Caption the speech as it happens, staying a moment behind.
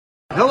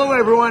Hello,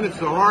 everyone. It's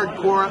the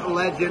hardcore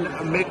legend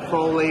Mick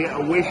Foley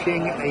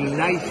wishing a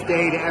nice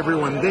day to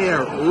everyone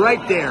there,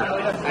 right there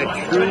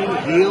at True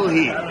Heel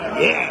Heat.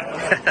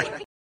 Yeah.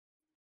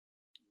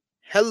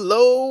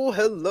 Hello.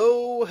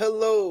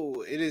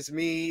 It is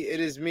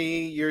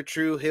me, your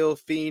True Hill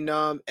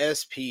Phenom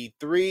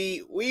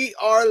SP3. We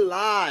are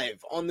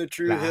live on the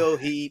True Hill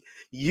Heat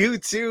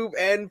YouTube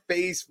and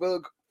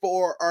Facebook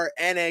for our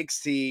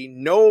NXT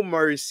No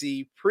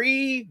Mercy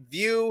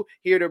preview,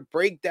 here to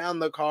break down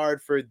the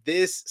card for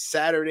this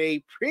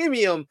Saturday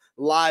premium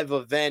live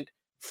event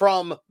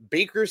from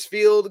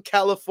Bakersfield,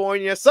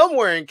 California,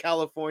 somewhere in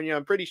California.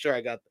 I'm pretty sure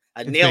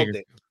I nailed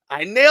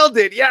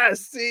it.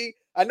 Yes, see,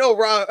 I know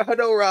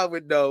Rob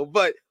would know,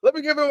 but let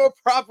me give him a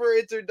proper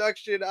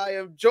introduction. I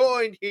am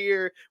joined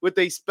here with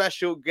a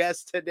special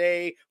guest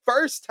today.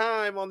 First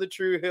time on the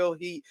True Hill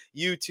Heat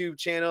YouTube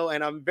channel,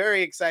 and I'm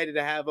very excited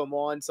to have him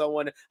on.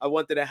 Someone I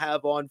wanted to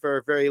have on for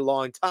a very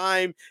long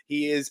time.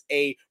 He is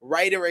a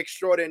writer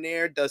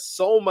extraordinaire, does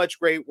so much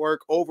great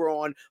work over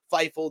on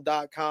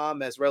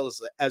Fightful.com as well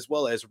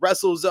as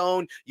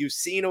WrestleZone. You've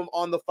seen him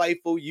on the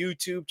Fightful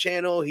YouTube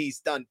channel. He's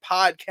done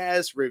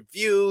podcasts,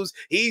 reviews.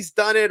 He's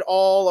done it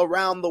all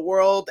around the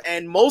world,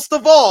 and most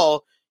of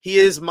all, he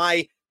is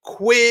my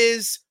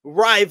quiz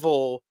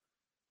rival.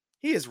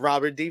 He is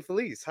Robert D.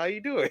 Felice. How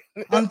you doing?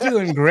 I'm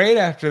doing great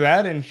after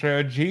that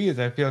intro. Geez,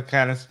 I feel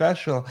kind of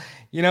special.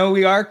 You know,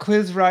 we are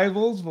quiz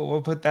rivals, but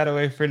we'll put that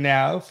away for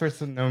now for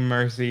some No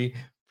Mercy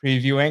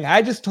previewing.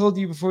 I just told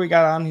you before we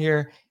got on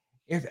here,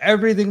 if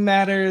everything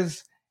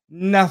matters,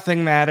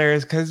 nothing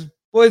matters, because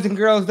boys and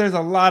girls, there's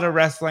a lot of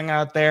wrestling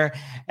out there,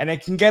 and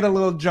it can get a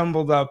little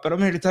jumbled up, but I'm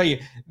here to tell you,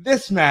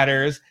 this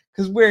matters,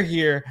 because we're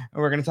here,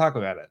 and we're going to talk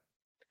about it.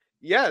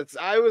 Yes,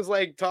 I was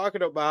like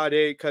talking about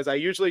it because I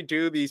usually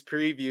do these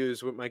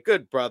previews with my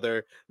good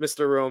brother,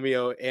 Mr.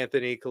 Romeo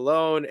Anthony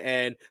Colon,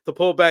 and to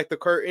pull back the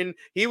curtain,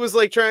 he was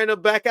like trying to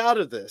back out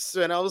of this,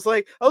 and I was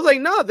like,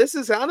 no, this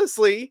is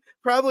honestly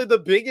probably the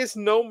biggest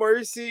No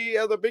Mercy,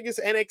 the biggest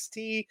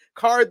NXT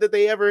card that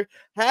they ever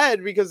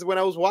had, because when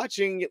I was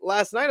watching it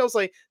last night, I was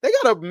like, they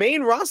got a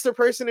main roster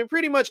person in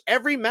pretty much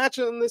every match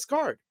on this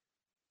card.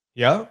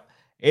 Yep,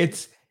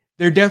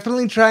 they're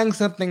definitely trying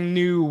something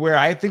new where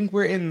I think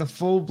we're in the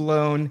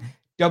full-blown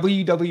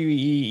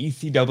WWE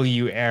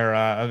ECW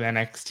era of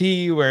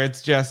NXT, where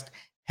it's just,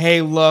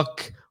 hey,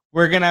 look,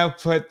 we're going to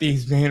put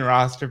these main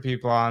roster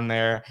people on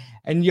there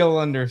and you'll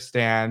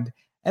understand.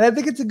 And I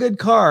think it's a good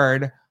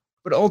card,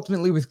 but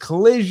ultimately with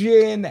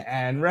Collision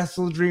and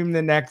Wrestle Dream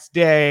the next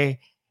day,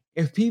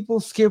 if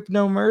people skip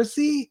No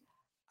Mercy,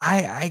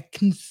 I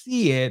can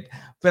see it,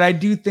 but I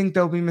do think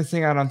they'll be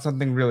missing out on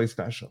something really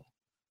special.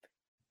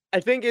 I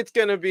think it's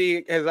gonna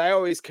be, as I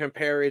always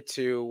compare it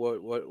to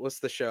what's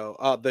the show?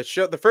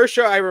 The first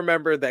show I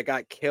remember that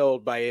got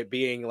killed by it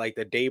being like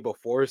the day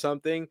before or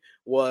something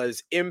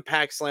was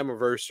Impact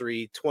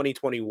Slammiversary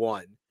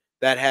 2021,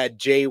 that had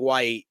Jay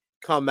White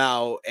come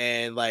out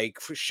and like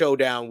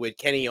showdown with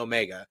Kenny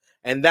Omega.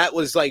 And that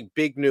was like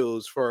big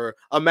news for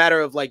a matter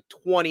of like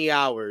 20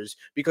 hours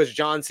because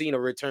John Cena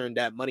returned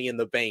at Money in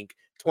the Bank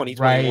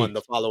 2021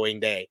 the following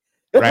day.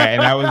 Right,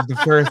 and that was the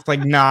first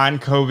like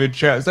non-COVID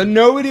show, so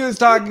nobody was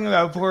talking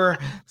about poor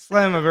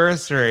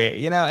Slammiversary,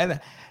 you know.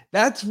 And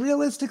that's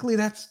realistically,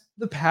 that's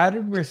the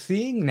pattern we're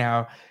seeing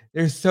now.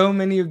 There's so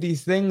many of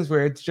these things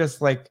where it's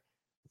just like,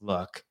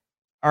 look,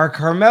 are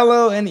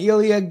Carmelo and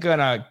Ilya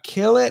gonna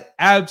kill it?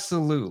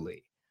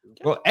 Absolutely.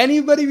 Will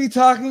anybody be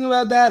talking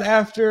about that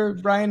after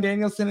Bryan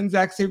Danielson and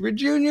Zack Sabre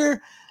Jr.?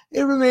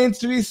 It remains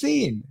to be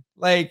seen.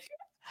 Like,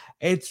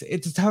 it's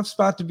a tough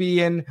spot to be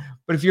in,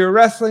 but if you're a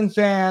wrestling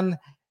fan,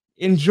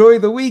 enjoy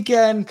the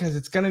weekend because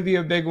it's going to be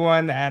a big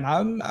one, and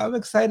I'm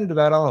excited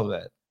about all of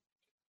it.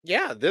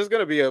 Yeah, there's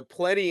going to be a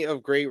plenty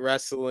of great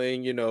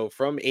wrestling, you know,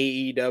 from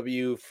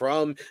AEW,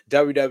 from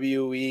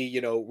WWE.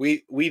 You know,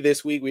 we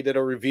this week we did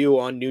a review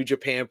on New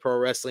Japan Pro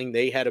Wrestling.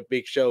 They had a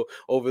big show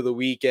over the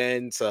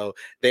weekend, so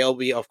they'll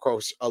be, of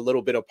course, a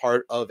little bit a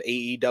part of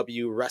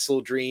AEW Wrestle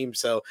Dream.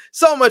 So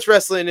much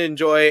wrestling to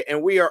enjoy,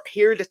 and we are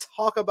here to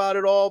talk about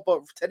it all.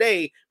 But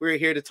today we're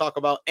here to talk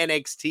about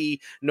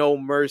NXT No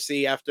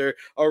Mercy after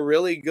a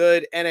really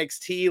good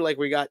NXT. Like,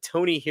 we got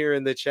Tony here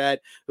in the chat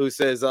who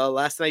says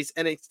last night's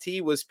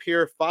NXT was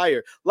pure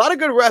fire. A lot of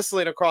good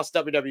wrestling across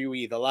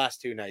WWE the last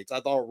two nights.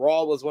 I thought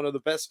Raw was one of the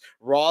best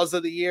Raws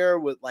of the year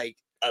with like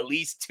at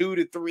least 2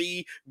 to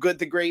 3 good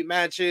to great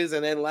matches.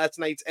 And then last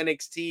night's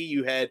NXT,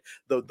 you had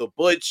the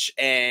Butch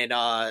and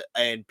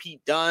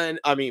Pete Dunne.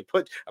 I mean,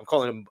 I'm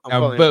calling him.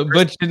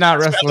 Butch did not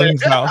wrestle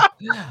himself.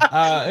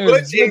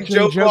 Butch and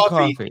Joe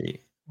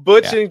Coffey.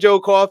 Butch and Joe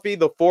Coffey,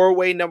 the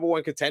 4-way number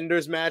 1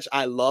 contenders match.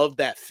 I love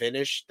that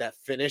finish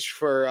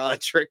for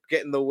Trick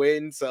getting the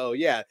win. So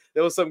yeah,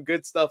 there was some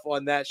good stuff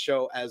on that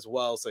show as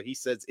well. So he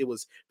says it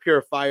was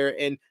pure fire.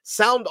 And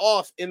sound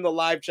off in the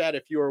live chat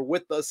if you are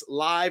with us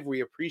live.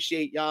 We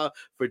appreciate y'all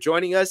for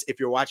joining us. If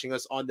you're watching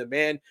us on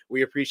demand,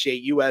 we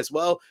appreciate you as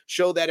well.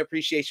 Show that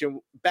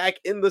appreciation back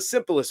in the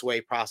simplest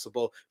way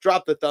possible.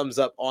 Drop the thumbs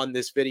up on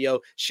this video.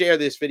 Share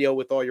this video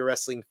with all your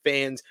wrestling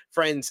fans,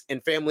 friends,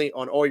 and family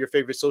on all your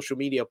favorite social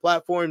media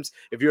platforms.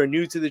 If you're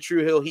new to the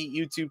True Hill Heat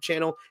YouTube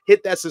channel,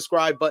 hit that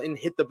subscribe button,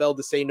 hit the bell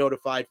to stay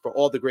notified for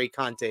all the great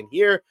content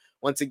here.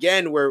 Once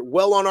again, we're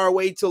well on our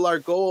way to our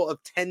goal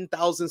of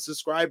 10,000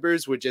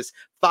 subscribers. We're just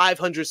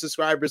 500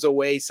 subscribers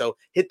away. So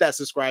hit that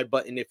subscribe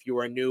button if you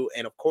are new.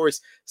 And of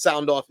course,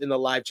 sound off in the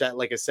live chat,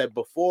 like I said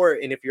before.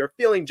 And if you're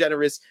feeling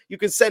generous, you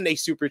can send a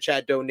super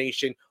chat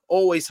donation.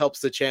 Always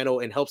helps the channel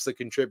and helps the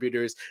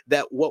contributors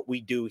that what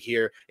we do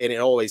here. And it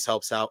always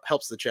helps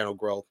the channel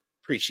grow.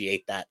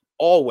 Appreciate that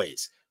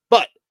always.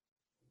 But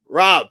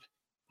Rob,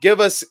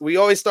 we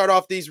always start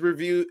off these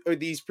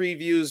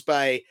previews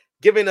by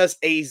giving us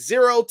a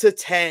 0 to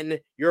 10,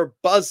 your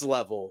buzz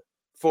level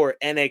for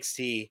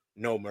NXT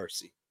No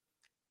Mercy.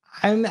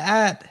 I'm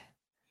at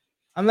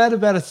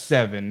about a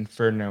 7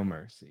 for No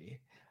Mercy.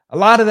 A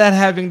lot of that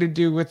having to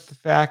do with the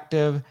fact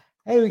of,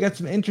 hey, we got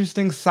some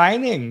interesting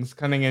signings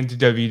coming into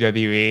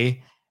WWE,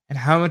 and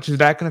how much is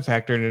that going to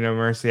factor into No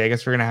Mercy? I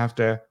guess we're going to have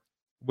to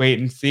wait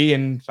and see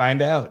and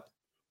find out.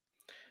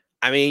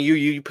 I mean,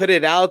 you put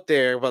it out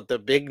there, but the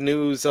big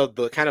news of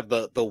the kind of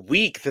the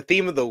week, the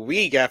theme of the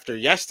week after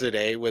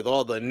yesterday with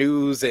all the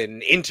news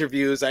and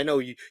interviews. I know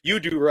you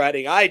do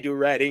writing, I do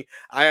writing.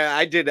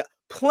 I did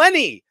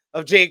plenty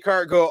of Jade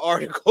Cargill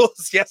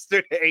articles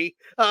yesterday,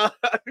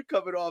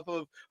 coming off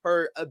of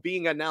her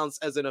being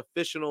announced as an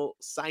official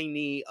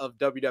signee of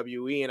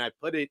WWE, and I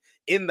put it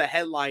in the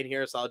headline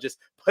here, so I'll just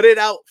put it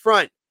out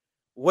front.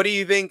 What do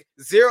you think?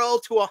 0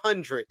 to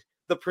 100,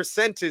 the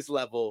percentage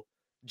level.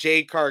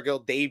 Jade Cargill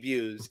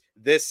debuts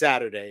this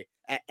Saturday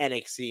at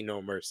NXT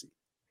No Mercy.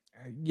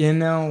 You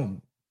know,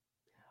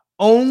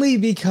 only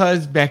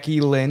because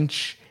Becky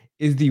Lynch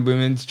is the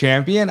women's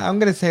champion, I'm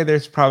going to say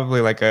there's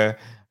probably like a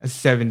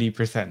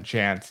 70%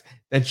 chance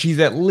that she's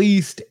at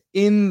least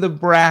in the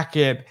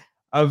bracket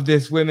of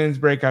this women's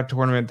breakout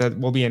tournament that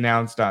will be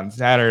announced on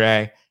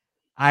Saturday.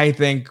 I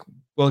think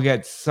we'll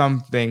get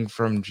something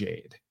from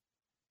Jade.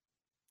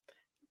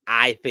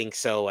 I think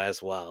so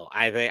as well.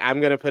 I think I'm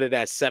going to put it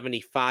at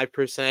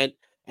 75%.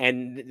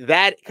 And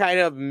that kind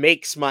of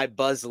makes my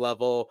buzz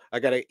level. I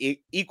got to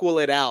equal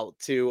it out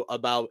to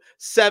about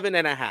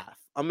 7.5.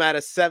 I'm at a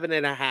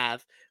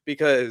 7.5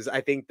 because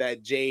I think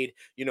that Jade,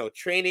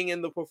 training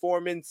in the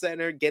performance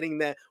center, getting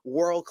that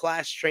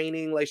world-class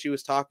training like she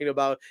was talking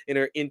about in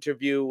her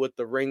interview with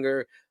the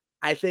Ringer.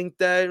 I think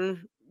that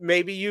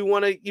maybe you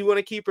want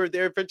to keep her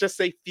there for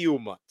just a few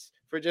months.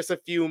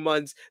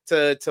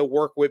 To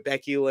work with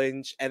Becky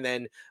Lynch and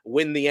then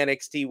win the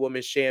NXT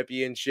Women's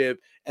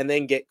Championship and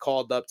then get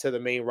called up to the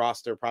main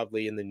roster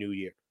probably in the new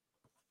year.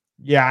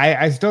 Yeah,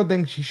 I still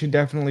think she should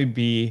definitely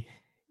be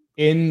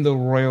in the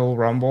Royal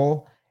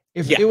Rumble.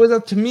 If it was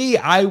up to me,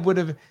 I would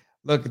have...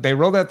 Look, they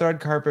rolled out the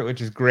red carpet,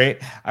 which is great.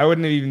 I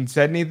wouldn't have even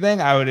said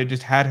anything. I would have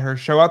just had her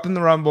show up in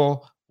the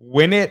Rumble,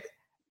 win it,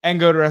 and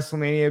go to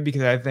WrestleMania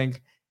because I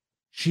think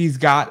she's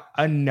got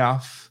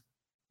enough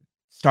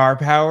star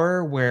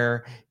power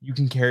where you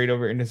can carry it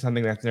over into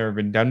something that's never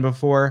been done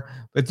before.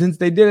 But since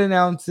they did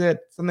announce it,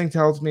 something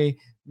tells me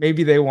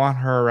maybe they want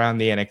her around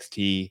the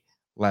NXT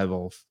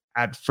level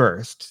at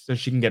first so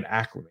she can get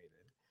acclimated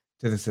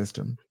to the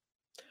system.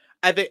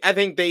 I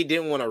think they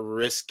didn't want to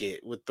risk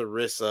it with the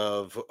risk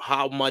of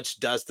how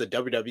much does the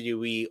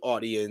WWE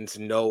audience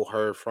know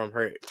her from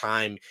her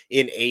time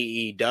in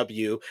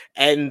AEW.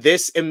 And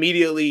this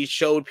immediately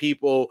showed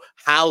people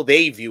how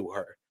they view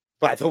her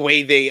by the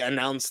way they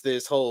announced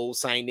this whole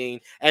signing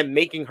and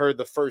making her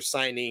the first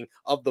signing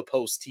of the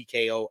post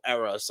TKO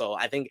era. So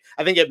I think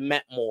it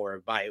meant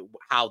more by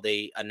how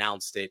they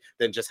announced it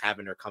than just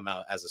having her come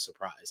out as a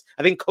surprise.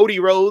 I think Cody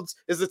Rhodes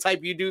is the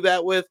type you do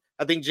that with.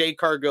 I think Jade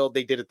Cargill,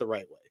 they did it the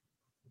right way.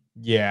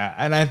 Yeah,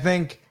 and I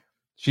think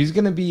she's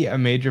going to be a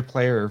major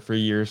player for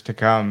years to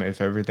come if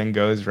everything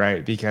goes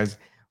right, because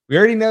we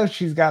already know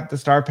she's got the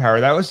star power.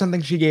 That was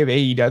something she gave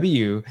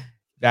AEW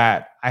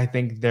that I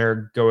think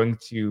they're going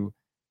to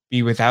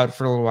be without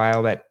for a little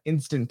while, that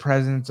instant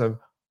presence of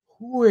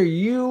who are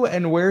you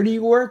and where do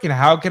you work and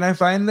how can I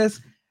find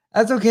this?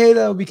 That's okay,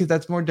 though, because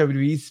that's more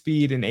WWE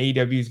speed and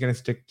AEW is going to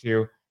stick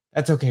to.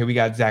 That's okay. We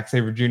got Zack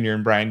Sabre Jr.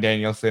 and Bryan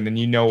Danielson, and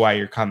you know why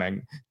you're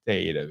coming to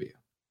AEW.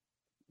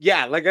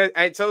 Yeah, like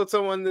I told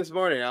someone this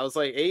morning, I was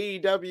like,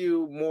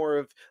 AEW more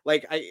of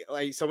like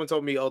someone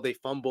told me, oh, they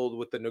fumbled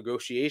with the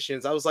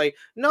negotiations. I was like,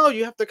 no,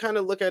 you have to kind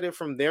of look at it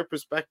from their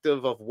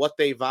perspective of what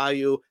they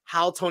value,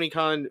 how Tony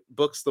Khan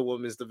books the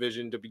women's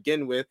division to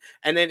begin with.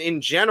 And then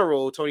in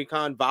general, Tony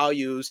Khan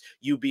values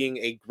you being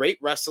a great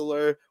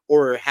wrestler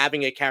or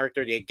having a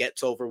character that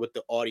gets over with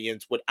the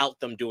audience without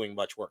them doing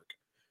much work.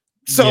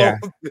 So Yeah.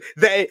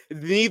 they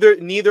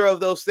neither of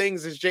those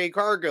things is Jade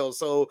Cargill.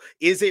 So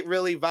is it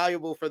really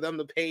valuable for them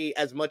to pay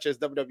as much as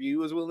WWE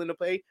was willing to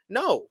pay?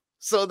 No.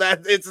 So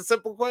that it's a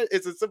simple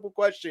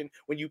question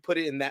when you put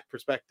it in that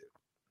perspective.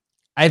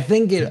 I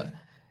think it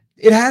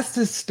has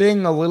to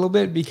sting a little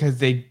bit because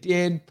they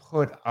did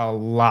put a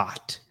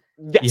lot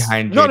Yes.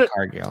 behind No, Jade no,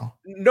 Cargill.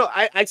 no.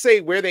 I'd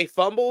say where they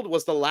fumbled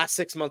was the last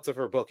 6 months of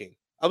her booking.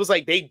 I was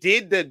like, they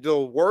did the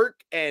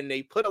work and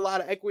they put a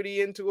lot of equity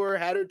into her,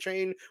 had her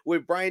train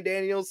with Bryan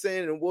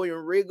Danielson and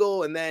William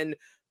Regal, and then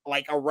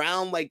like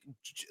around like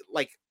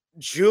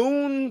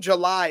June,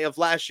 July of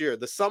last year,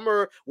 the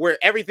summer where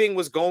everything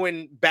was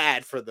going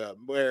bad for them,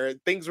 where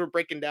things were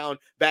breaking down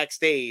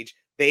backstage,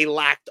 they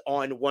lacked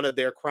on one of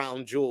their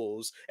crown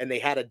jewels and they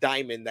had a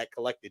diamond that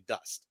collected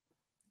dust.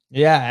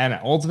 Yeah, and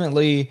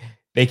ultimately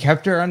they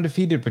kept her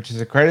undefeated, which is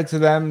a credit to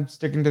them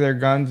sticking to their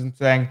guns and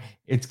saying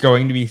it's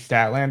going to be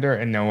Statlander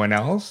and no one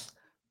else.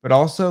 But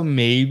also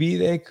maybe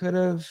they could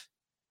have,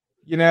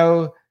 you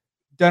know,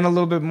 done a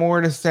little bit more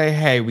to say,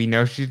 hey, we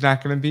know she's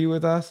not going to be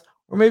with us.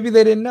 Or maybe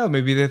they didn't know.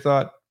 Maybe they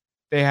thought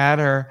they had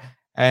her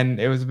and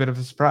it was a bit of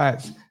a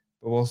surprise.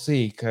 But we'll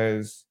see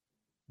because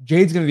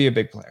Jade's going to be a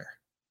big player.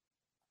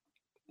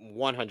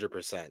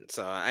 100%.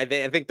 So I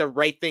think the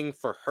right thing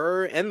for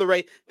her and the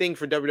right thing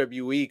for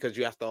WWE, because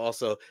you have to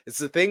also, it's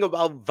the thing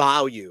about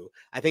value.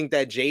 I think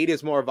that Jade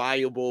is more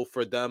valuable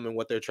for them and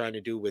what they're trying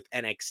to do with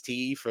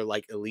NXT for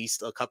like at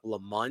least a couple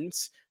of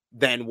months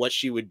than what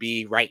she would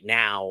be right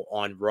now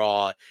on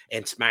Raw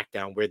and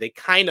SmackDown, where they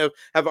kind of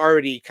have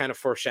already kind of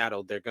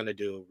foreshadowed they're going to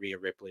do Rhea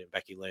Ripley and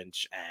Becky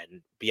Lynch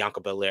and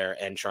Bianca Belair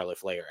and Charlotte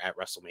Flair at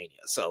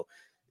WrestleMania. So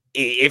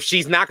if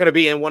she's not going to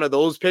be in one of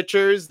those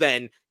pictures,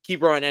 then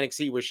keep her on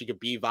NXT where she could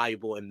be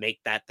valuable and make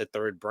that the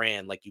third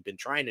brand like you've been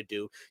trying to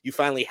do. You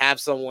finally have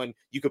someone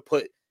you could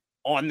put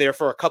on there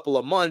for a couple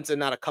of months and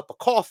not a cup of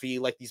coffee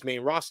like these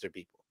main roster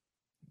people.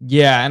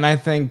 Yeah, and I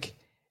think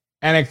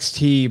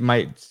NXT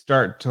might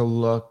start to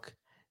look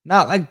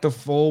not like the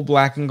full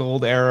black and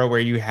gold era where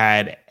you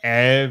had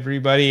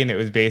everybody and it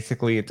was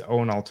basically its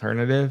own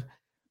alternative,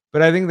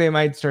 but I think they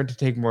might start to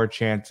take more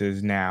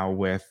chances now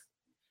with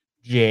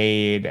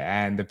Jade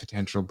and the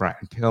potential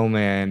Brian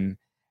Pillman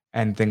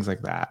and things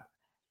like that.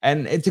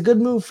 And it's a good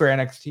move for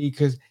NXT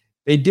because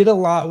they did a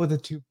lot with a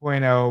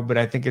 2.0, but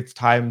I think it's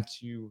time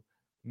to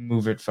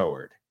move it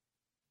forward.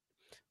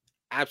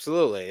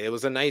 Absolutely. It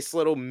was a nice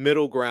little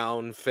middle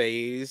ground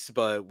phase,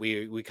 but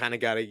we kind of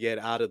got to get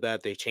out of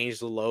that. They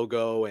changed the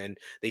logo and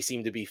they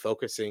seem to be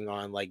focusing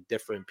on like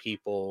different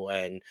people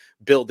and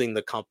building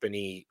the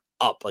company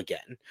up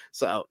again.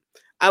 So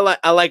I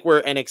like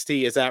where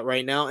NXT is at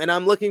right now, and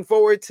I'm looking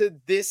forward to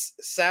this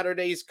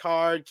Saturday's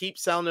card. Keep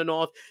sounding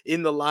off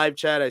in the live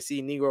chat. I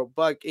see Negro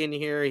Buck in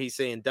here. He's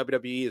saying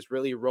WWE is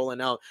really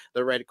rolling out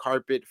the red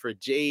carpet for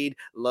Jade.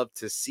 Love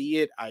to see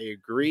it. I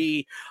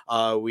agree.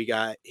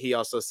 He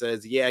also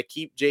says, yeah,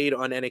 keep Jade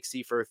on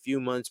NXT for a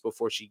few months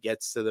before she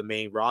gets to the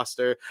main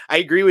roster. I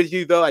agree with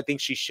you, though. I think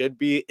she should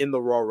be in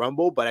the Royal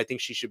Rumble, but I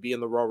think she should be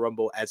in the Royal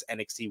Rumble as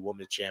NXT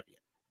Women's Champion.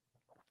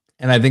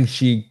 And I think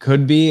she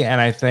could be,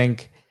 and I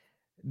think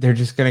they're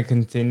just going to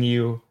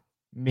continue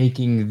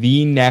making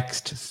the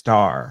next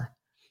star.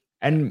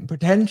 And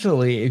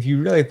potentially, if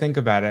you really think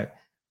about it,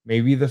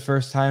 maybe the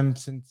first time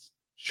since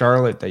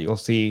Charlotte that you'll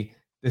see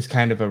this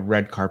kind of a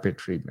red carpet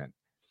treatment.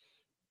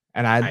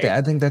 And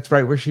I think that's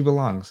right where she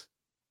belongs.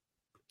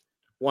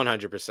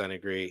 100%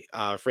 agree.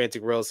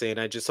 Frantic World saying,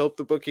 I just hope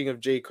the booking of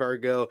Jade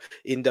Cargill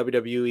in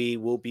WWE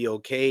will be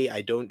okay.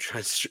 I don't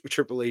trust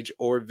Triple H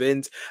or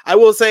Vince. I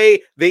will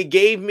say they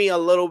gave me a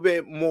little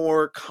bit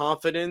more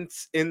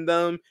confidence in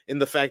them in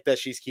the fact that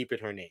she's keeping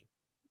her name.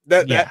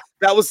 That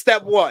was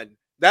step one.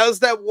 That was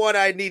step one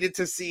I needed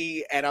to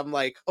see. And I'm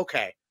like,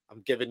 okay,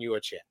 I'm giving you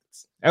a chance.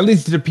 At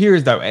least it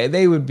appears that way.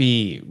 They would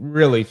be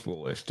really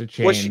foolish to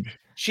change. Well,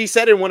 she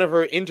said in one of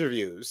her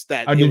interviews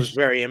that it was she...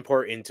 very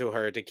important to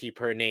her to keep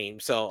her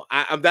name. So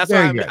that's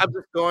very why good. I'm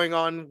just going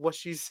on what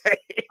she's saying.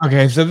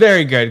 Okay, so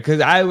very good,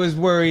 because I was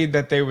worried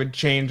that they would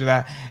change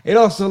that. It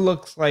also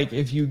looks like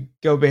if you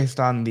go based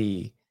on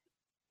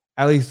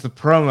at least the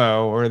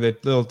promo or the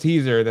little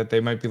teaser, that they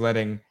might be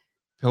letting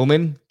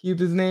Pillman keep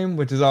his name,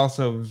 which is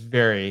also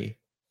very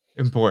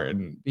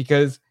important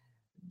because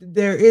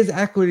there is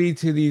equity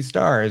to these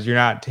stars. You're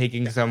not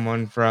taking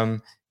someone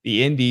from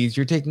the indies.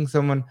 You're taking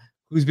someone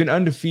who's been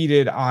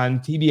undefeated on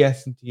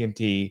TBS and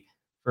TNT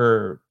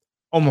for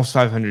almost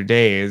 500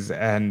 days.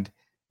 And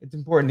it's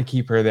important to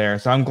keep her there.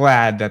 So I'm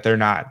glad that they're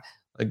not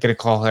like going to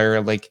call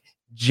her like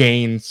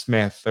Jane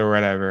Smith or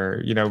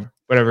whatever,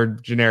 whatever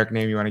generic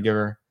name you want to give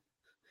her.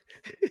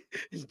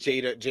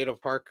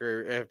 Jada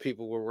Parker,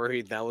 people were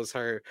worried that was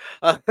her.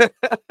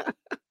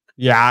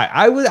 Yeah,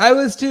 I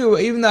was too,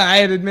 even though I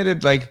had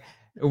admitted like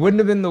it wouldn't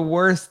have been the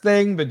worst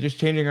thing, but just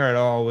changing her at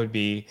all would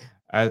be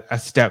a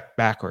step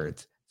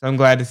backwards. So I'm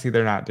glad to see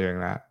they're not doing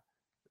that.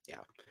 Yeah.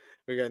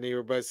 We got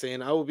Neighbor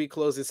saying, I will be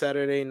closing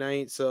Saturday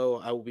night, so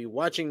I will be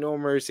watching No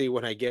Mercy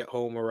when I get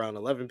home around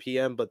 11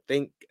 p.m. But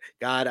thank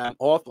God I'm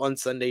off on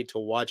Sunday to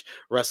watch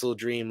Wrestle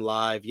Dream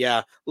live. Yeah,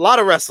 a lot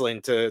of wrestling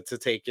to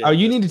take in. Oh,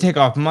 you need to take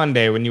off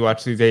Monday when you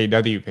watch these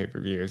AEW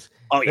pay-per-views.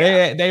 Oh,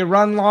 yeah. They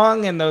run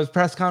long, and those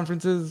press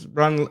conferences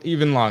run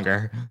even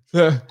longer.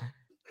 So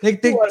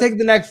take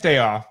the next day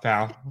off,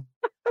 pal.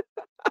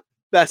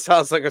 That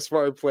sounds like a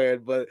smart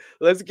plan, but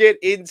let's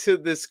get into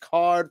this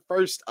card.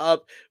 First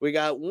up, we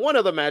got one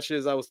of the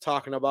matches I was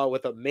talking about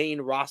with a main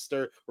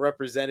roster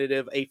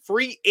representative, a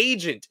free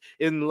agent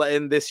in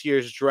this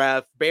year's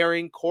draft,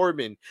 Baron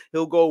Corbin.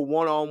 He'll go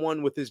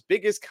one-on-one with his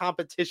biggest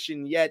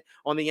competition yet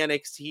on the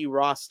NXT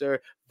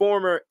roster,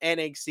 former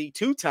NXT,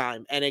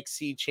 two-time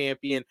NXT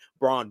champion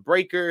Braun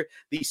Breaker.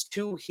 These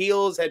two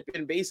heels had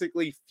been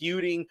basically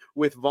feuding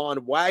with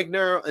Von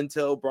Wagner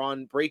until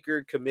Braun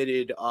Breaker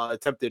committed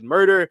attempted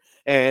murder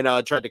and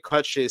tried to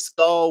crush his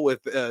skull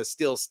with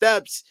steel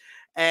steps.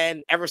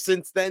 And ever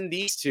since then,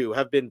 these two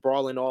have been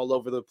brawling all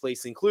over the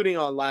place, including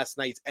on last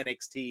night's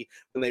NXT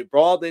when they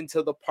brawled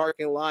into the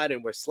parking lot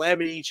and were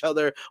slamming each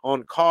other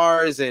on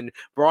cars. And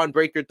Braun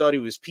Breaker thought he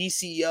was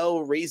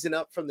PCO, raising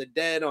up from the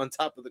dead on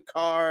top of the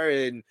car.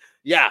 And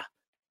yeah,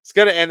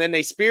 and then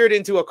they speared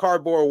into a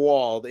cardboard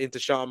wall into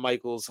Shawn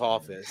Michaels'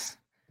 office.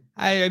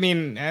 I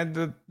mean,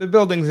 the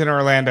buildings in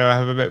Orlando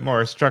have a bit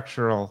more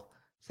structural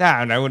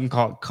sound. I wouldn't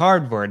call it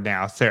cardboard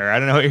now, sir. I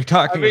don't know what you're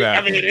talking about.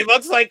 I mean, it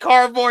looks like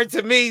cardboard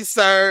to me,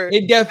 sir.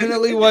 It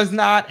definitely was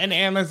not an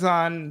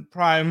Amazon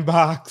Prime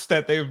box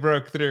that they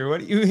broke through.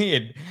 What do you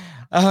mean?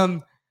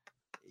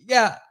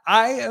 Yeah,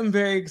 I am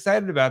very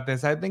excited about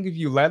this. I think if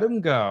you let them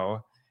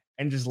go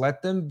and just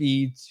let them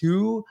be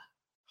two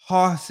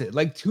hosses,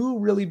 like two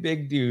really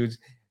big dudes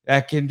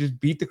that can just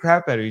beat the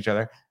crap out of each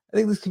other, I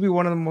think this could be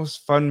one of the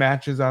most fun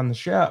matches on the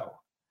show.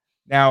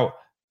 Now,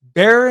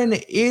 Baron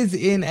is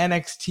in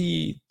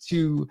NXT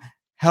to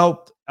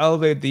help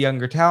elevate the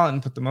younger talent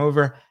and put them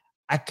over.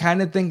 I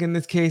kind of think in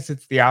this case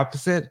it's the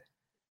opposite.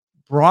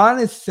 Braun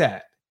is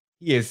set.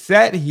 He is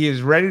set. He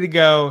is ready to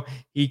go.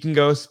 He can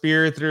go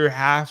spear through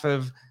half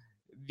of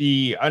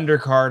the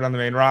undercard on the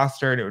main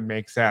roster, and it would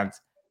make sense.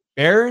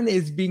 Baron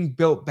is being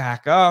built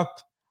back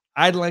up.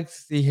 I'd like to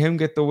see him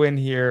get the win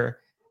here.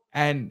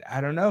 And I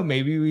don't know,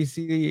 maybe we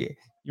see,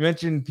 you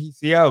mentioned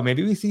PCO,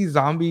 maybe we see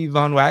Zombie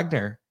Von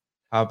Wagner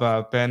pop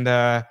up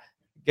and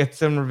get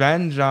some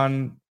revenge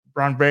on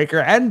Braun Breaker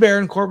and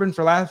Baron Corbin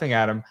for laughing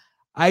at him.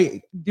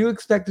 I do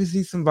expect to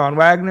see some Von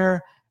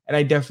Wagner, and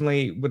I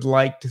definitely would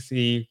like to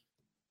see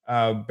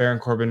Baron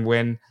Corbin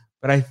win.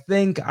 But I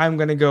think I'm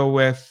going to go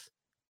with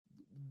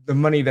the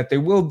money that they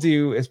will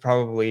do is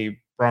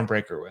probably Braun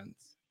Breaker wins.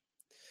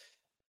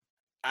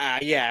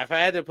 Yeah, if I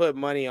had to put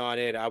money on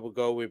it, I would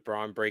go with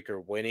Braun Breaker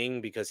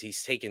winning because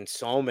he's taken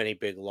so many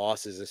big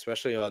losses,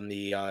 especially on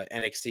the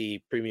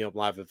NXT Premium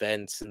Live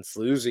event since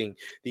losing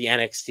the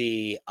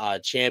NXT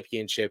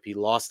Championship. He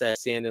lost that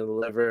Stand and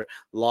Deliver,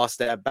 lost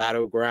that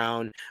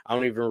Battleground. I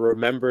don't even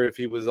remember if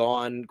he was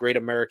on Great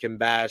American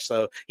Bash.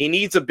 So he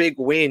needs a big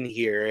win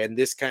here, and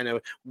this kind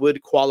of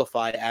would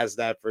qualify as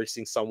that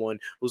versus someone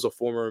who's a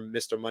former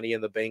Mr. Money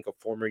in the Bank, a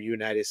former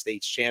United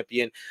States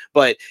champion.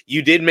 But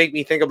you did make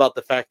me think about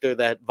the factor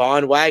that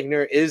Von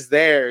Wagner is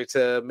there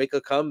to make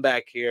a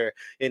comeback here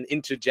and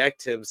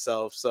interject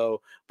himself.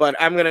 So, but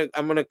I'm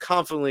gonna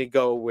confidently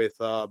go with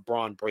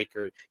Braun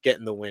Breaker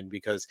getting the win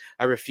because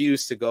I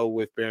refuse to go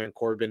with Baron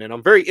Corbin, and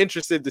I'm very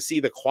interested to see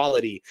the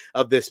quality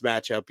of this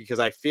matchup because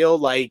I feel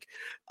like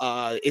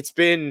it's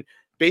been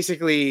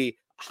basically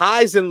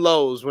highs and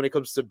lows when it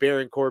comes to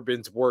Baron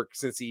Corbin's work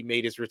since he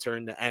made his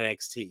return to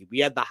NXT. We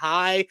had the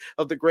high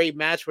of the great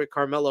match with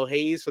Carmelo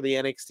Hayes for the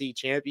NXT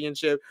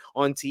Championship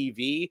on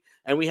TV,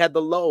 and we had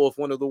the low of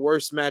one of the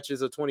worst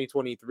matches of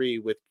 2023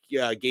 with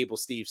Gable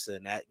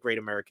Steveson at Great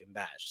American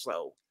Bash.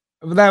 So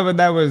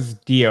that was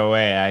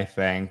DOA, I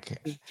think.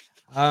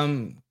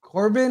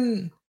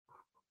 Corbin,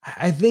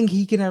 I think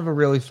he can have a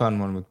really fun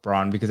one with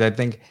Braun because I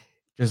think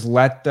just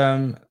let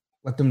them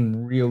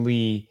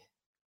really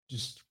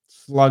just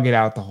slug it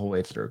out the whole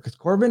way through. Because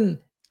Corbin,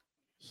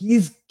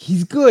 he's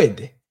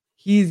good.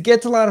 He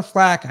gets a lot of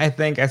flack, I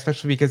think,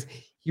 especially because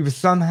he was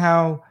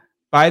somehow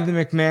by the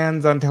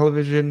McMahons on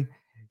television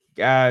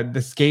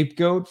the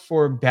scapegoat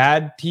for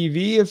bad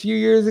TV a few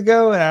years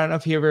ago, and I don't know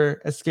if he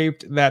ever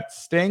escaped that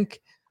stink.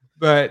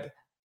 But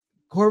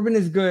Corbin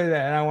is good,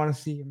 and I want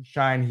to see him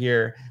shine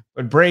here.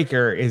 But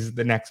Breaker is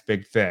the next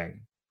big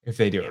thing if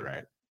they do it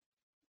right.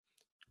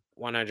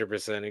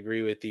 100%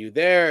 agree with you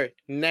there.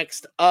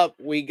 Next up,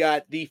 we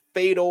got the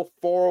Fatal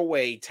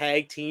 4-Way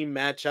Tag Team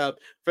matchup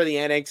for the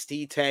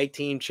NXT Tag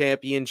Team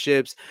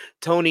Championships.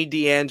 Tony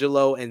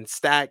D'Angelo and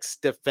Stax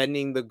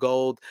defending the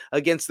gold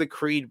against the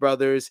Creed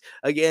brothers,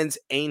 against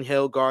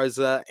Angel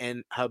Garza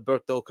and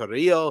Alberto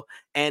Carrillo,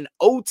 and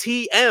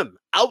OTM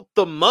out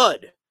the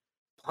mud,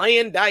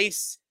 playing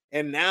dice,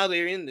 and now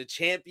they're in the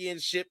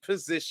championship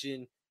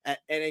position at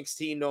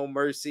NXT No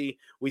Mercy.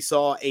 We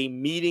saw a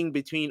meeting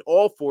between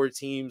all 4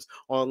 teams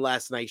on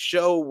last night's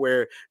show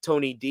where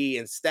Tony D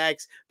and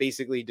Stacks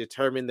basically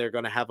determined they're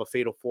going to have a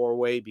fatal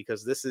 4-way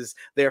because this is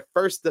their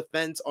first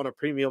defense on a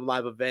premium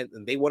live event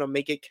and they want to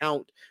make it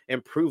count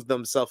and prove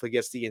themselves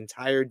against the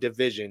entire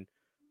division.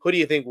 Who do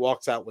you think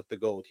walks out with the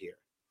gold here?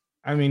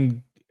 I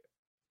mean,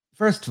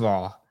 first of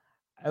all,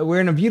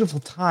 we're in a beautiful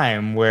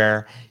time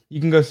where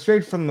you can go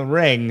straight from the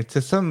ring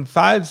to some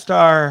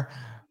 5-star,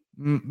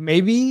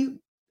 maybe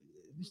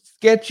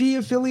sketchy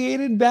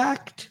affiliated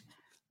backed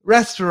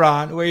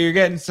restaurant where you're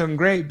getting some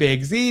great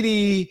big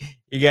ziti,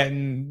 you're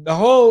getting the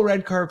whole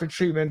red carpet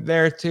treatment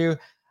there too.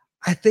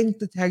 I think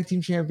the tag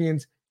team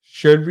champions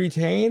should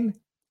retain.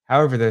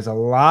 However, there's a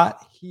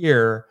lot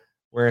here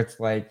where it's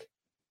like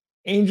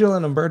Angel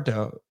and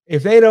Humberto,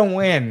 if they don't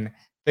win,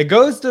 the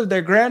ghost of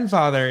their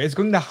grandfather is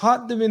going to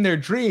haunt them in their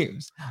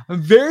dreams.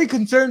 I'm very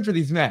concerned for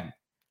these men.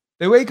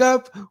 They wake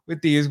up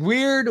with these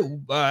weird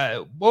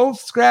wolf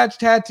scratch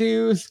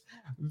tattoos.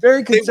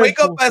 Very concerned. They wake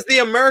up as the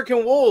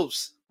American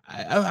Wolves.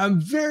 I'm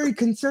very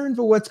concerned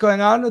for what's going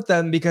on with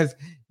them because,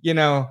 you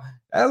know,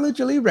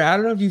 Lucha Libre, I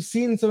don't know if you've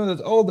seen some of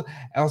those old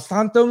El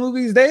Santo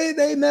movies.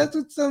 They mess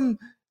with some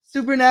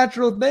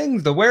supernatural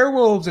things, the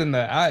werewolves and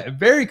the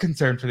very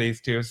concerned for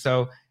these two.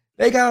 So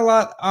they got a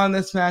lot on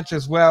this match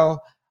as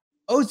well.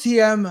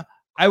 OTM,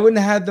 I wouldn't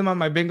have had them on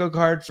my bingo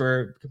card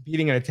for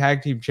competing in a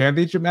tag team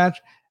championship match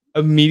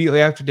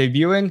immediately after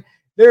debuting.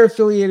 They're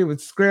affiliated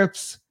with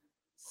Scripps.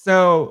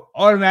 So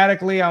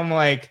automatically I'm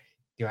like,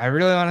 do I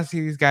really want to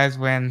see these guys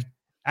win?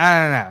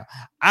 I don't know.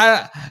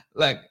 I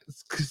like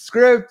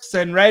Scripps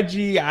and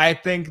Reggie. I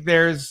think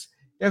there's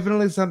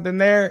definitely something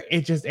there.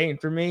 It just ain't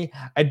for me.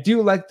 I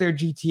do like their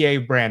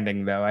GTA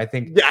branding though. I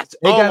think yes.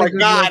 Oh my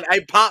god, look.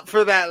 I popped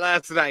for that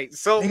last night.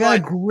 So they got a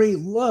great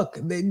look.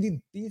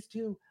 These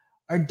two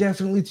are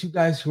definitely two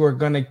guys who are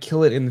gonna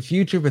kill it in the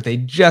future, but they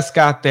just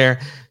got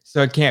there,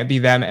 so it can't be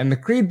them. And the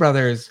Creed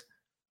brothers,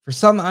 for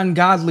some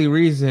ungodly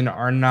reason,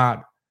 are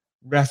not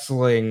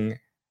wrestling,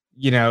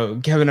 you know,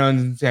 Kevin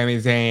Owens and Sami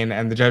Zayn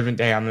and the Judgment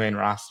Day on the main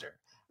roster.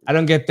 I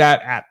don't get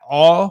that at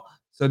all.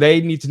 So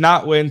they need to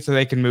not win so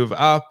they can move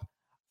up.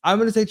 I'm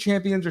going to say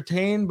champions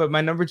retain, but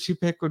my number 2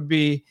 pick would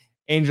be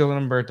Angel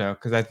and Humberto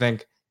because I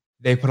think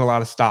they put a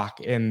lot of stock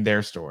in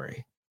their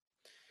story.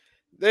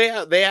 They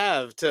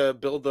have to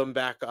build them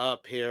back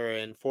up here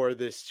and for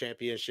this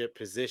championship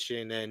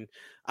position. And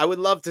I would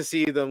love to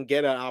see them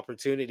get an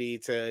opportunity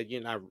to,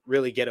 you know,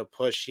 really get a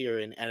push here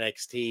in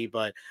NXT.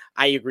 But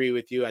I agree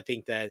with you. I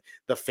think that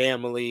the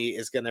family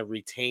is going to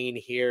retain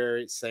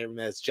here, same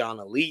as John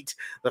Elite.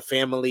 The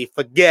family,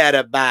 forget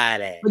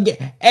about it.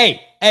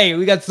 Hey,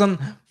 we got some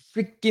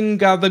freaking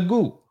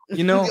gabagoo,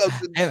 you know?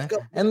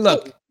 and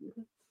look,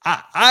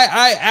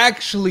 I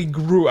actually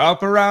grew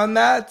up around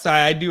that, so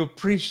I do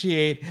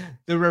appreciate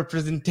the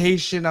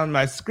representation on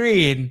my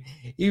screen,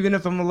 even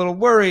if I'm a little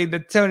worried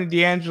that Tony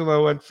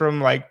D'Angelo went from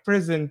like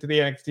prison to the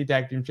NXT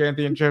Tag Team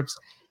Championships.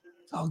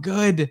 It's all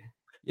good,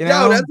 you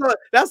know. No,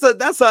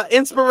 that's a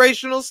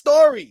inspirational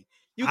story.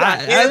 You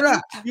got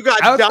you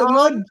got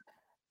Dom.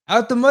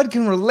 Out the Mud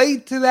can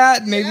relate to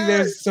that. Maybe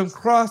there's some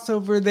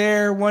crossover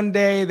there. One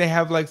day they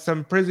have like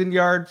some prison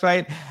yard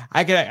fight.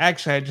 I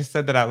just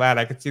said that out loud.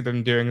 I could see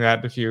them doing that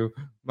in a few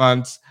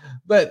months.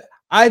 But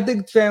I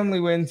think family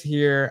wins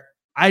here.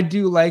 I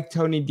do like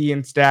Tony D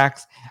and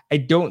Stacks. I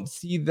don't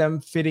see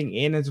them fitting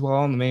in as well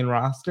on the main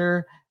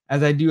roster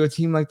as I do a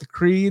team like the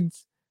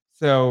Creeds.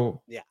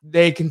 So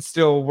they can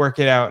still work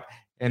it out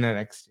in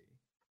NXT.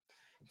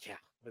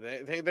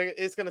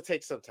 It's going to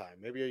take some time,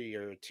 maybe a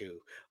year or two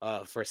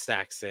for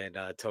Stacks and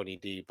Tony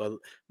D. But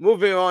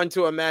moving on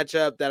to a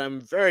matchup that I'm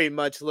very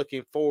much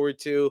looking forward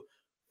to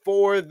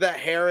for the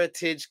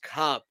Heritage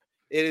Cup.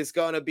 It is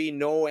going to be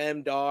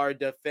Noam Dar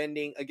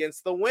defending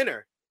against the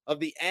winner of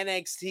the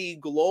NXT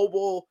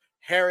Global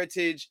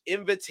Heritage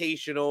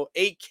Invitational,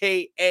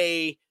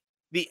 a.k.a.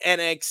 the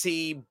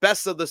NXT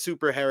Best of the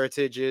Super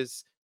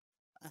Heritages.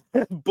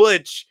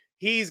 Butch,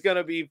 he's going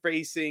to be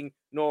facing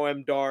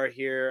Noam Dar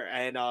here.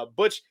 And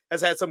Butch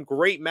has had some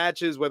great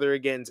matches, whether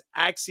against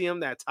Axiom,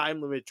 that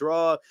time limit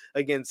draw,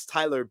 against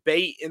Tyler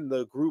Bate in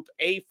the Group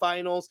A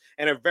finals,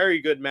 and a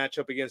very good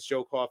matchup against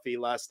Joe Coffey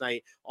last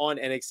night on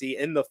NXT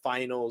in the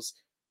finals.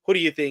 Who do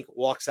you think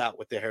walks out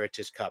with the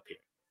Heritage Cup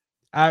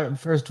here?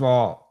 First of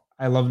all,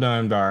 I love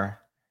Noam Dar.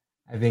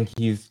 I think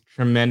he's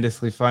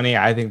tremendously funny.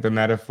 I think the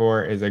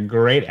Metaphor is a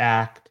great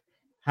act.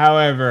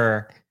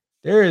 However,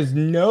 there is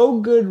no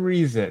good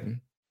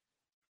reason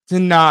to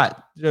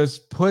not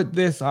just put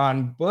this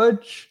on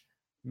Butch.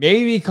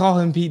 Maybe call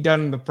him Pete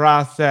Dunne in the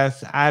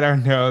process. I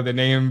don't know. The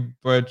name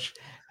Butch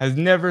has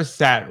never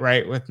sat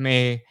right with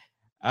me.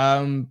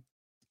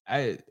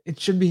 It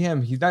should be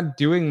him. He's not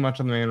doing much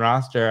on the main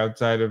roster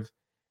outside of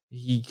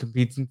he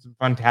competes in some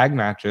fun tag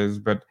matches,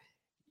 but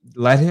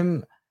let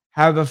him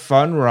have a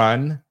fun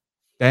run,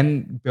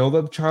 then build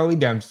up Charlie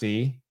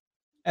Dempsey,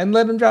 and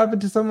let him drop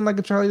it to someone like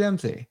a Charlie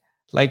Dempsey.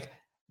 Like,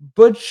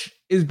 Butch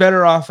is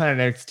better off on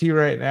NXT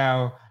right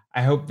now.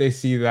 I hope they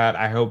see that.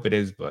 I hope it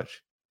is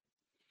Butch.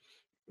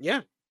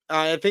 Yeah,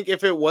 I think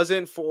if it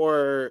wasn't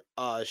for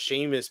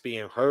Sheamus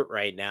being hurt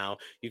right now,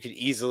 you could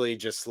easily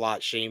just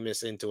slot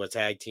Sheamus into a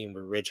tag team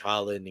with Ridge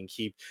Holland and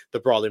keep the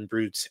Brawling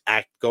Brutes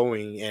act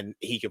going, and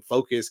he can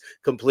focus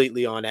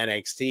completely on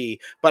NXT.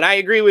 But I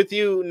agree with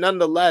you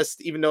nonetheless,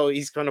 even though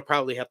he's going to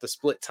probably have to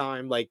split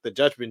time like the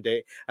Judgment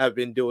Day have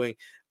been doing.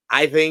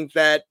 I think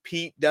that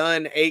Pete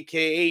Dunne,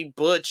 aka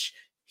Butch,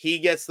 he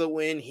gets the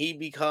win. He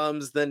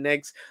becomes the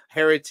next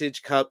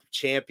Heritage Cup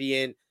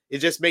champion. It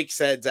just makes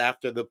sense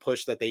after the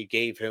push that they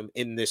gave him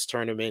in this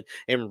tournament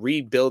and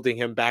rebuilding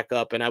him back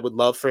up. And I would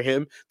love for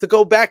him to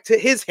go back to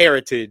his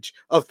heritage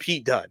of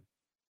Pete Dunne.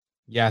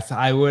 Yes,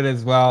 I would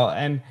as well.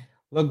 And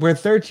look, we're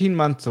 13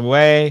 months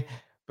away,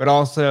 but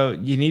also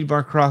you need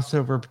more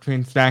crossover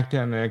between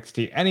SmackDown and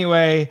NXT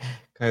anyway,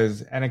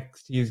 because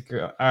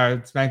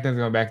SmackDown's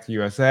going back to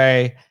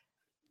USA.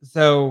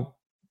 So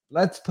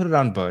let's put it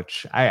on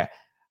Butch. I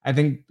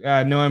think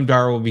Noam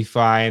Dar will be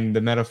fine.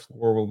 The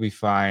Metaphor will be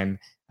fine.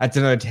 That's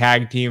another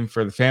tag team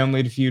for the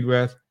family to feud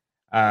with.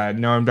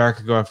 Noam Dar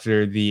could go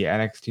after the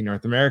NXT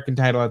North American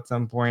title at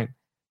some point.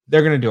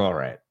 They're going to do all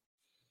right.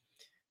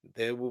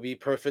 They will be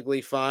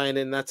perfectly fine.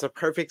 And that's a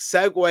perfect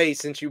segue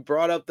since you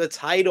brought up the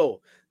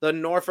title. The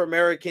North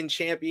American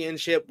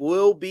Championship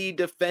will be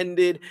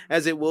defended,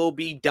 as it will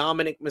be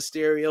Dominic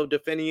Mysterio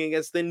defending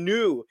against the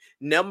new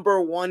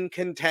 #1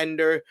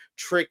 contender,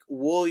 Trick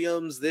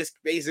Williams. This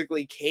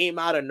basically came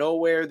out of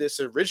nowhere.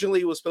 This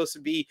originally was supposed to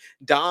be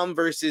Dom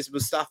versus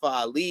Mustafa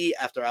Ali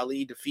after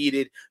Ali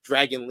defeated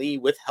Dragon Lee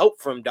with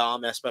help from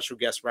Dom as special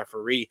guest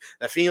referee.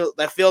 That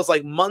feels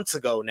like months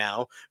ago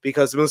now,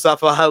 because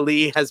Mustafa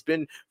Ali has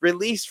been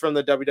released from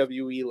the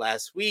WWE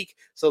last week.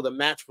 So the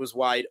match was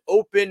wide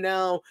open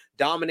now.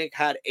 Dominic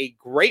had a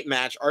great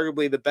match,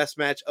 arguably the best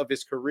match of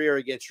his career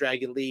against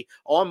Dragon Lee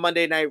on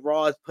Monday Night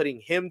Raw, putting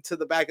him to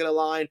the back of the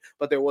line.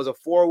 But there was a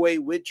 4-way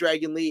with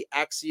Dragon Lee,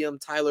 Axiom,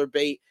 Tyler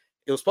Bate.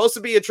 It was supposed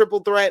to be a triple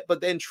threat, but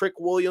then Trick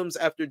Williams,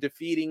 after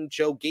defeating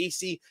Joe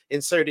Gacy,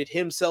 inserted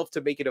himself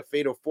to make it a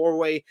fatal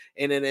 4-way.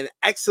 And in an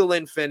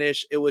excellent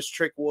finish, it was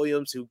Trick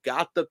Williams who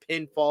got the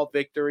pinfall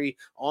victory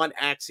on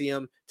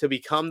Axiom to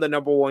become the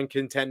 #1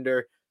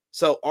 contender.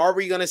 So are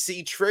we going to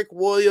see Trick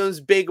Williams'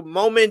 big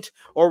moment,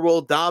 or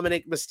will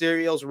Dominic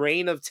Mysterio's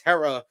reign of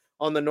terror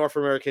on the North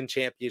American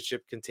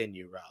Championship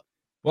continue, Rob?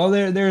 Well,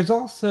 there's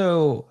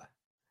also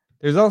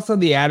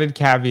the added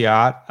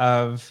caveat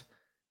of,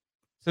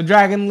 so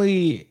Dragon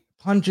Lee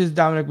punches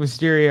Dominic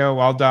Mysterio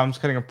while Dom's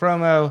cutting a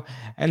promo,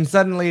 and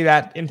suddenly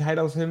that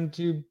entitles him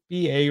to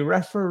be a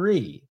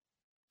referee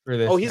for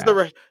this. Oh, he's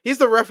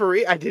the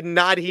referee. I did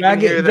not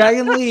even hear that.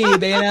 Dragon Lee,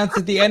 they announced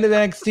at the end of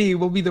NXT,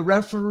 will be the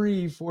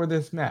referee for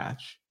this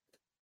match.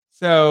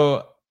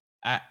 So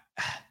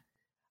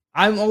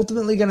I'm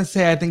ultimately going to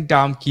say I think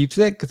Dom keeps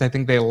it, because I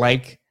think they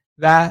like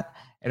that.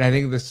 And I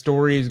think the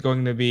story is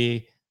going to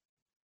be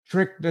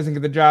Trick doesn't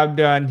get the job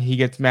done. He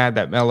gets mad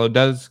that Melo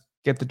does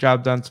get the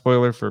job done.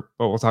 Spoiler for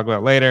what we'll talk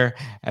about later.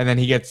 And then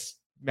he gets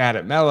mad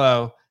at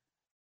Melo.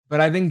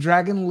 But I think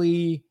Dragon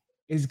Lee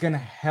is going to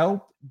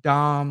help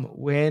Dom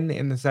win,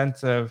 in the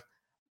sense of,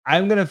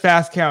 I'm going to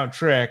fast count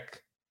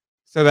Trick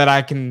so that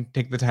I can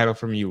take the title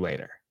from you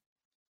later.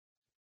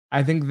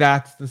 I think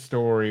that's the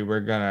story we're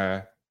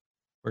gonna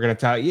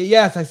tell.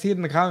 Yes, I see it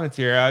in the comments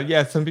here.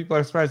 Yes, some people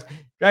are surprised.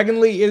 Dragon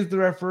Lee is the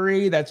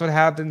referee. That's what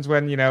happens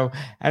when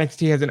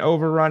NXT has an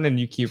overrun and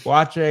you keep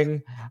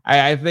watching.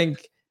 I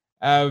think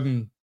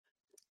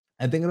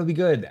it'll be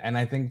good, and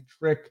I think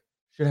Trick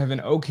should have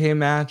an okay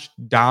match.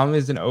 Dom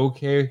is an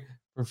okay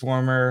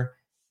performer.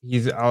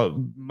 He's a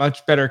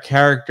much better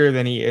character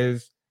than he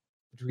is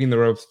between the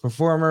ropes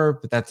performer,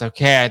 but that's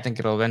okay. I think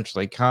it'll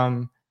eventually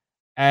come.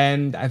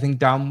 And I think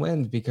Dom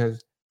wins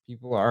because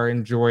people are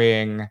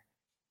enjoying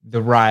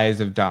the rise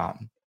of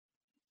Dom.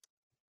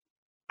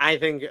 I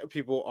think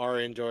people are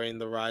enjoying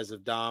the rise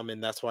of Dom,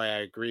 and that's why I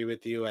agree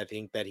with you. I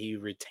think that he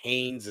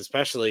retains,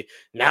 especially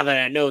now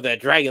that I know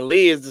that Dragon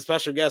Lee is the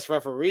special guest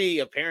referee.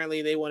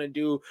 Apparently, they want to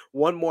do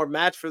one more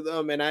match for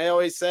them. And I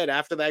always said,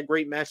 after that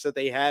great match that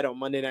they had on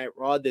Monday Night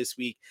Raw this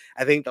week,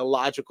 I think the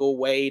logical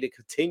way to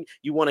continue,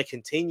 you want to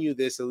continue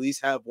this, at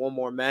least have one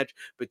more match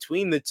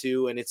between the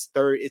two. And it's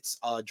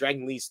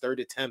Dragon Lee's third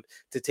attempt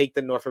to take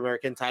the North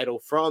American title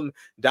from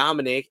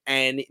Dominic,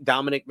 and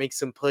Dominic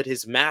makes him put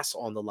his mask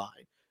on the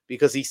line.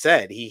 Because he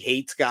said he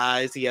hates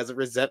guys. He has a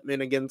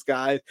resentment against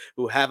guys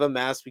who have a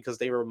mask because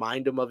they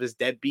remind him of his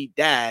deadbeat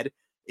dad.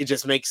 It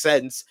just makes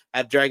sense.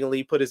 Have Dragon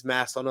Lee put his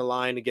mask on the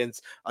line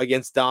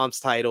against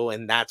Dom's title,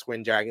 and that's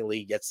when Dragon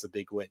Lee gets the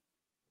big win.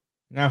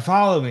 Now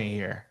follow me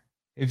here,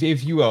 if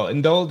you will.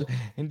 Indulge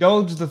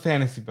the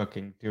fantasy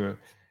booking to an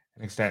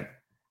extent.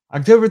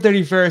 October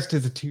 31st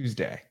is a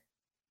Tuesday.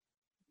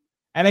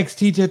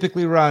 NXT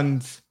typically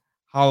runs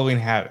Halloween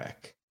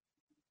Havoc.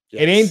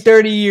 Yes. It ain't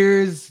 30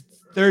 years.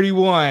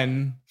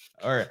 31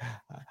 it's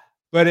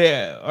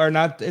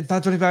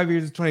not 25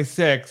 years, it's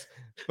 26,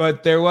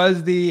 but there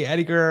was the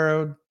Eddie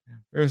Guerrero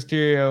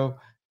Mysterio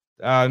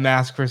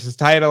mask versus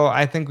title.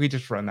 I think we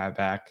just run that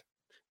back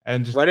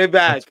and just run it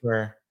back.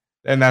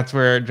 That's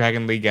where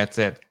Dragon Lee gets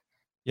it.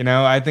 You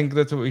know, I think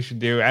that's what we should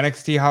do.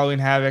 NXT Halloween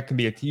Havoc can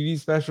be a TV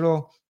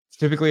special. It's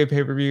typically a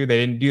pay-per-view. They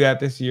didn't do that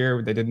this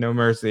year. They did No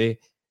Mercy.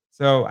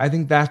 So I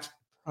think that's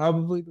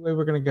probably the way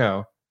we're going to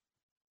go.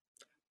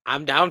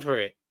 I'm down for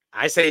it.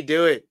 I say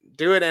do it.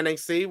 Do it,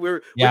 NXT.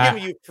 We're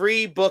giving you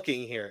free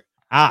booking here.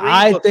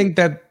 I think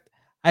that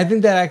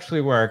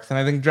actually works. And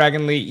I think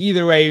Dragon Lee,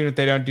 either way, even if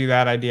they don't do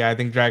that idea, I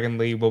think Dragon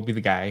Lee will be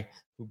the guy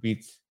who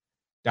beats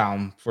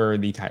Dom for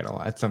the title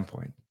at some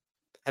point.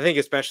 I think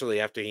especially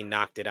after he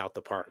knocked it out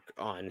the park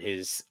on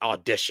his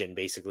audition,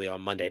 basically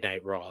on Monday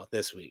Night Raw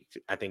this week.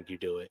 I think you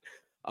do it.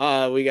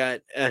 We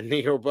got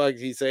Neo Bugs.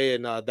 He's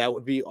saying that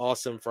would be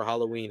awesome for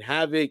Halloween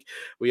Havoc.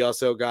 We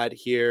also got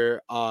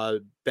here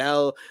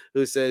Bell,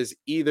 who says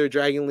either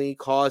Dragon Lee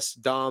costs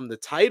Dom the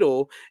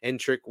title and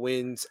Trick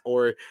wins,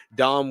 or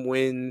Dom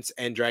wins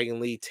and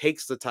Dragon Lee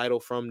takes the title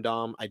from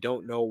Dom. I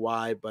don't know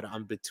why, but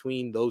I'm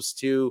between those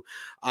two.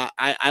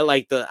 I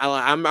like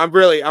I'm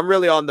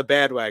really on the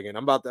bandwagon.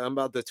 I'm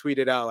about to tweet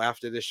it out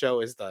after the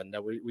show is done.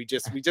 That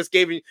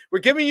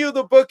we're giving you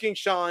the booking,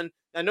 Sean.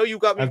 I know you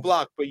got me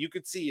blocked, but you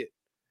could see it.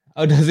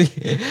 Oh, does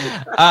he?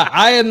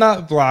 I am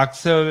not blocked.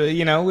 So,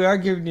 you know, we are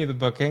giving you the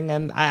booking.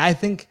 And I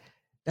think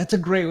that's a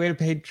great way to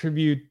pay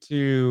tribute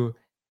to,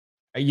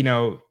 you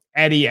know,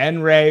 Eddie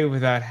and Ray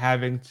without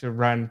having to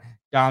run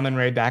Dom and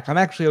Ray back. I'm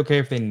actually okay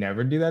if they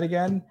never do that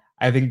again.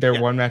 I think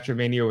their one match at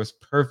Mania was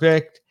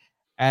perfect.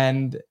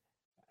 And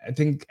I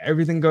think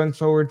everything going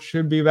forward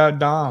should be about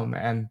Dom.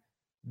 And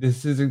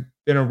this has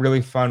been a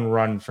really fun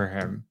run for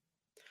him.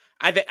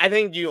 I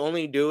think you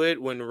only do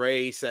it when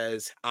Ray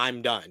says,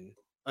 I'm done.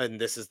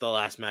 And this is the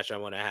last match I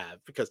want to have,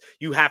 because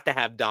you have to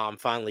have Dom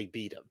finally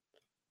beat him.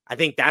 I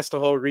think that's the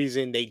whole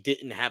reason they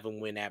didn't have him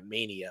win at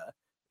Mania,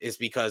 is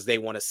because they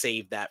want to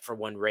save that for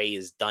when Ray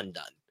is done.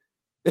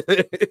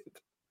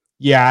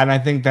 Yeah, and I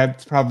think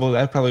that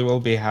probably will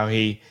be how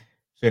he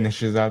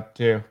finishes up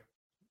too.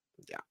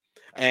 Yeah.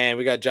 And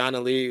we got John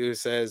Ali, who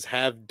says,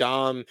 have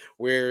Dom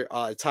wear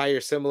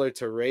attire similar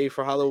to Ray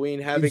for Halloween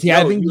Havoc.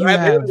 Yeah, I think you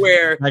have him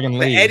wear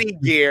the Eddie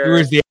gear.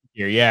 Where's the Eddie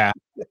gear? Yeah.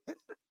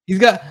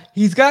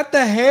 He's got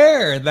the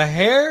hair. The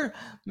hair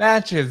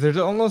matches. There's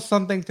almost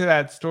something to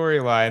that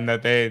storyline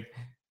that they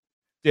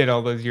did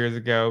all those years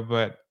ago.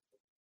 But,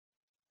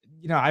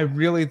 you know, I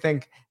really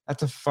think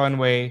that's a fun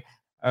way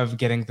of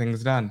getting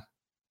things done.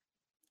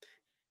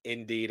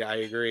 Indeed, I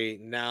agree.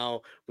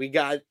 Now we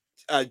got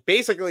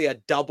basically a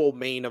double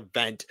main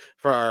event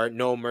for our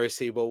No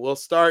Mercy, but we'll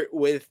start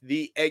with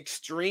the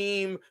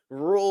Extreme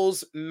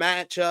Rules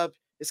matchup.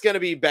 It's going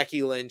to be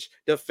Becky Lynch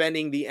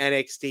defending the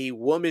NXT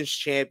Women's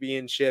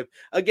Championship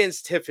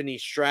against Tiffany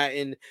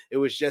Stratton. It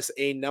was just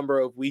a number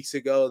of weeks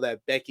ago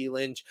that Becky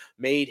Lynch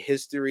made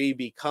history,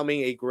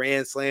 becoming a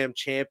Grand Slam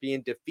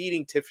champion,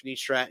 defeating Tiffany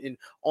Stratton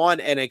on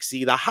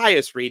NXT, the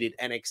highest rated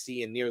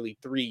NXT in nearly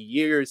 3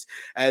 years,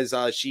 as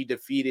she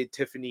defeated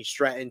Tiffany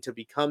Stratton to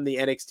become the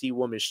NXT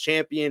Women's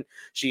Champion.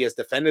 She has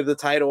defended the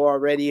title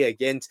already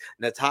against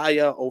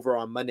Natalya over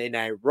on Monday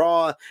Night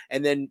Raw,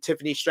 and then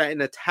Tiffany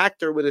Stratton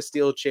attacked her with a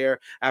steel chair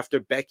after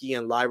Becky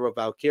and Lyra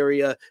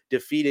Valkyria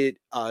defeated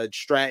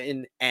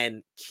Stratton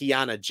and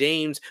Kiana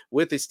James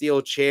with a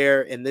steel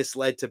chair, and this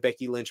led to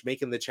Becky Lynch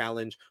making the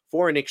challenge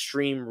for an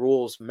Extreme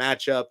Rules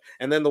matchup.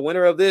 And then the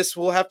winner of this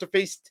will have to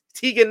face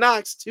Tegan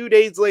Nox 2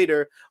 days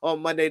later on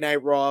Monday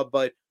Night Raw.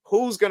 But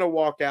who's going to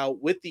walk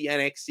out with the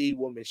NXT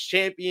Women's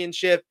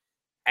Championship?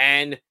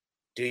 And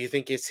do you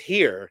think it's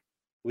here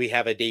we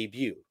have a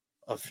debut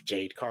of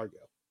Jade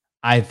Cargill?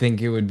 I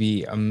think it would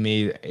be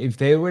amazing if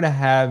they were to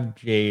have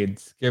Jade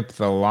skip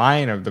the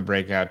line of the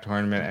breakout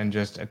tournament and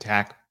just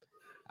attack.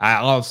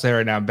 I'll say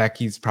right now,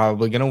 Becky's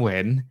probably going to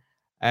win.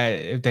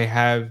 If they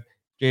have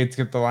Jade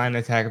skip the line and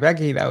attack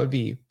Becky, that would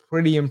be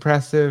pretty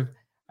impressive.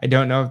 I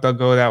don't know if they'll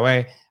go that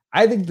way.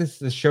 I think this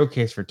is a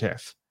showcase for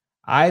Tiff.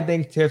 I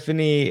think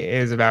Tiffany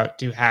is about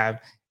to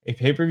have a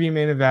pay-per-view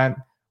main event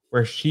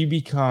where she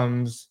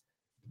becomes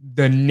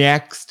the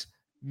next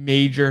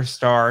major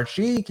star.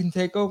 She can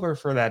take over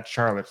for that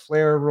Charlotte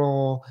Flair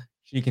role.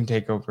 She can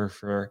take over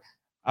for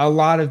a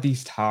lot of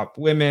these top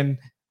women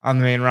on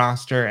the main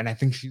roster, and I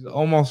think she's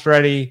almost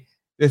ready.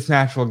 This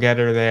match will get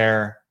her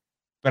there,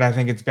 but I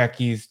think it's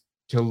Becky's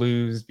to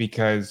lose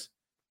because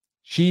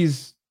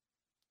she's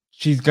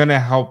gonna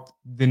help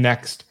the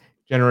next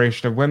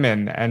generation of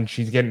women, and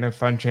she's getting a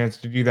fun chance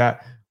to do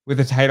that with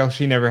a title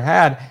she never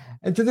had.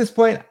 And to this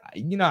point,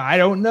 you know, I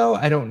don't know.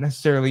 I don't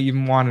necessarily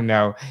even want to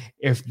know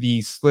if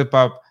the slip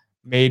up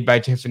made by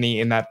Tiffany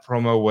in that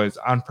promo was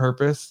on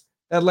purpose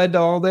that led to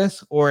all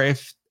this, or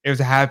if it was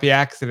a happy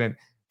accident,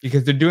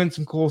 because they're doing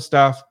some cool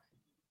stuff.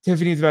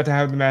 Tiffany's about to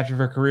have the match of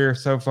her career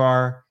so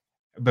far,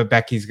 but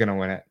Becky's going to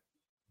win it.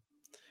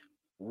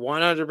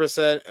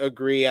 100%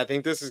 agree. I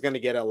think this is going to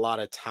get a lot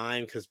of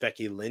time because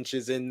Becky Lynch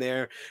is in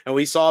there. And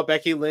we saw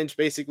Becky Lynch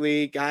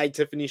basically guide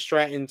Tiffany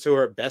Stratton to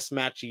her best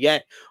match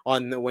yet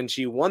when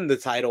she won the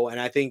title. And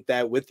I think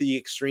that with the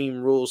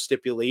Extreme Rules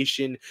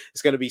stipulation,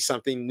 it's going to be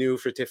something new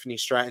for Tiffany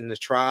Stratton to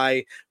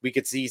try. We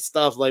could see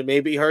stuff like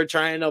maybe her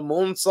trying a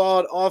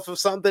moonsault off of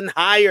something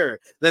higher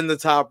than the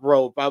top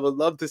rope. I would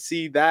love to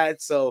see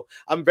that. So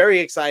I'm very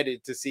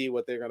excited to see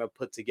what they're going to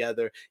put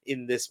together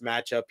in this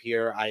matchup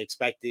here. I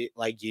expect it,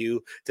 like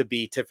you, to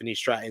be Tiffany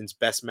Stratton's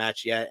best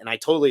match yet. And I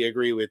totally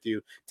agree with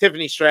you.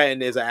 Tiffany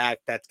Stratton is an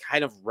act that's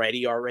kind of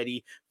ready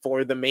already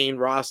for the main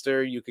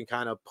roster. You can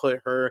kind of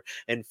put her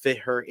and fit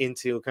her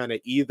into kind of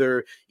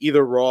either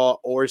Raw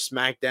or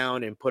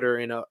SmackDown and put her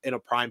in a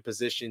prime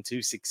position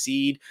to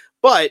succeed.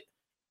 But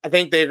I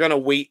think they're going to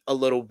wait a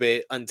little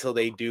bit until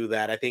they do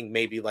that. I think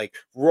maybe like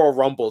Royal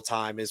Rumble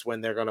time is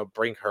when they're going to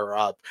bring her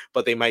up,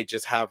 but they might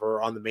just have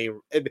her on the main.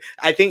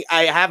 I think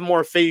I have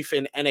more faith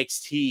in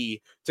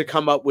NXT to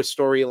come up with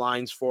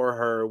storylines for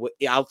her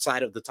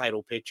outside of the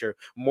title picture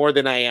more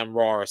than I am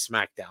Raw or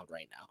SmackDown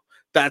right now.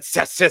 That's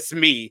just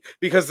me,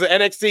 because the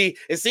NXT,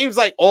 it seems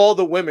like all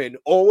the women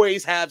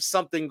always have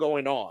something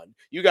going on.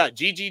 You got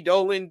Gigi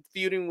Dolan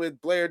feuding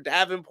with Blair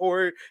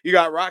Davenport. You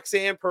got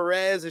Roxanne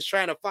Perez is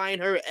trying to find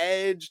her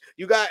edge.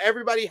 You got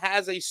everybody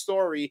has a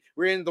story.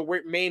 We're in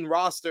the main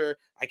roster.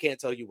 I can't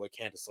tell you what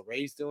Candice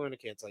LeRae's doing. I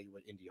can't tell you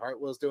what Indy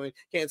Hartwell's doing.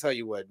 Can't tell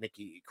you what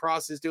Nikki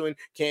Cross is doing.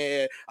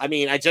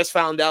 I just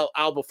found out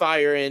Alba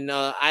Fire and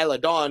Isla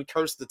Dawn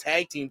cursed the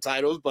tag team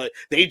titles, but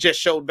they just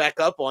showed back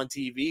up on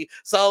TV.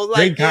 So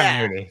like,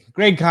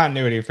 great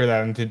continuity for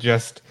them to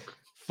just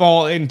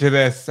fall into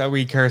this.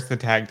 We curse the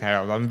tag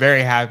titles. I'm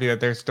very happy that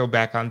they're still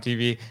back on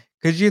TV,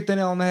 because you hit the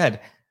nail on the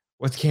head.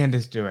 What's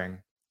Candice doing?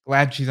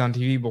 Glad she's on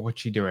TV, but what's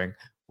she doing?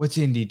 What's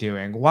Indy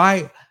doing?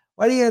 Why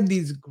do you have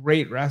these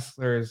great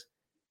wrestlers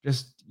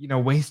just,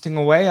 wasting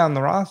away on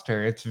the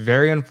roster? It's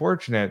very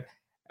unfortunate.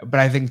 But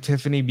I think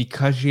Tiffany,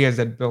 because she has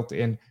that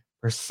built-in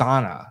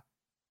persona,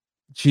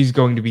 she's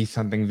going to be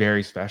something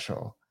very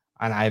special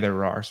on either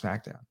Raw or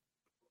SmackDown.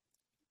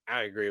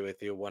 I agree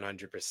with you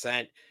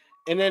 100%.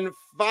 And then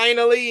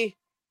finally,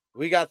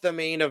 we got the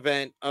main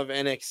event of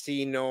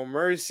NXT No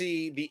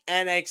Mercy. The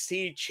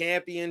NXT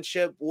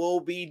Championship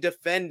will be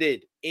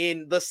defended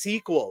in the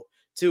sequel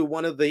to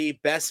one of the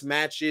best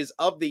matches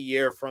of the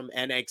year from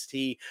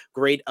NXT,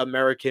 Great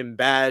American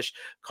Bash.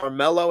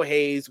 Carmelo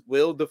Hayes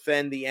will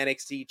defend the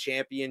NXT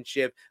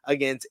Championship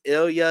against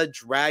Ilya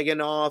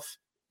Dragunov.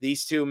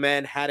 These two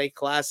men had a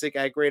classic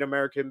at Great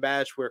American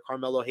Bash where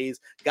Carmelo Hayes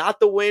got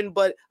the win,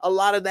 but a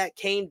lot of that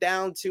came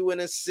down to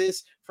an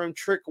assist from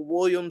Trick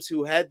Williams,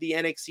 who had the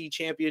NXT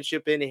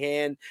Championship in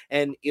hand,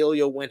 and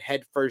Ilya went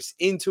headfirst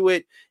into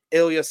it.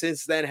 Ilya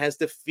since then has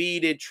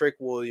defeated Trick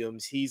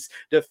Williams. He's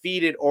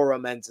defeated Ora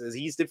Mensah.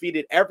 He's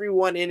defeated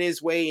everyone in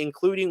his way,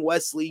 including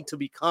Wesley, to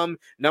become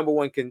number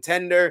one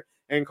contender.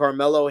 And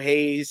Carmelo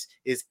Hayes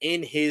is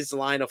in his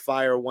line of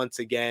fire once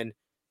again.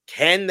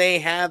 Can they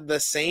have the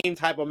same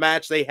type of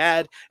match they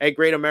had at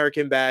Great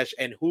American Bash?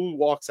 And who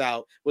walks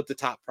out with the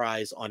top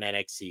prize on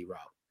NXT Raw?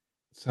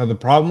 So the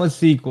problem with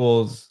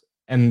sequels,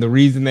 and the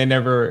reason they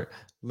never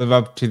live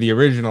up to the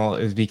original,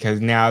 is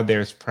because now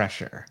there's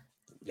pressure.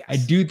 Yes. I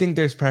do think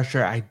there's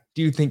pressure. I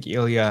do think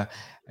Ilya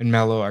and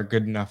Melo are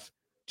good enough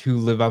to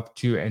live up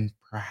to and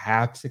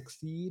perhaps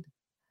succeed.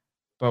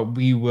 But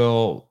we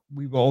will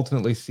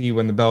ultimately see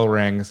when the bell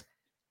rings.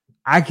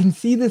 I can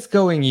see this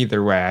going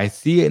either way. I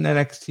see it in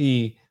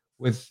NXT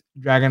with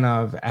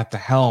Dragunov at the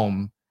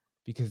helm,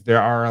 because there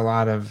are a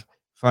lot of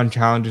fun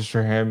challenges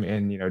for him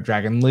in,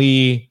 Dragon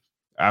Lee,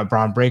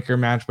 Braun Breaker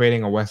match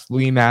waiting, a Wes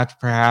Lee match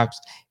perhaps,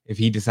 if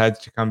he decides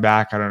to come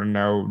back. I don't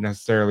know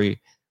necessarily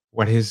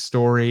what his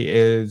story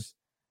is.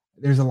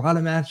 There's a lot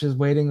of matches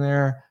waiting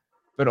there,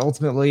 but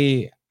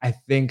ultimately, I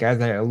think,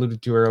 as I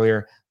alluded to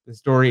earlier, the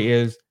story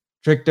is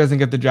Trick doesn't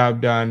get the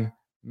job done,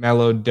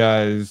 Melo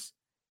does.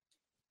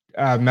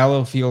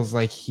 Melo feels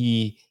like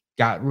he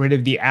got rid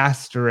of the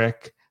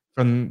asterisk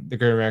from the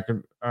Great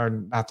American, or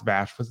not the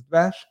Bash. Was it the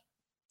Bash?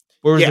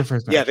 What was the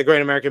first match? Yeah, the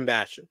Great American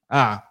Bash.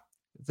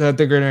 So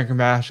the Great American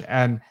Bash,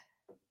 and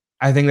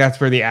I think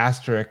that's where the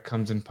asterisk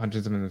comes and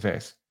punches him in the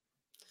face.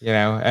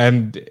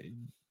 And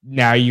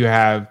now you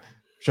have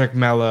Trick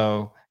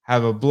Melo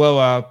have a blow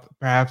up,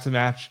 perhaps a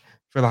match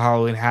for the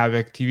Halloween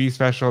Havoc TV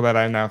special that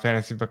I'm now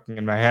fantasy booking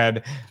in my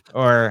head,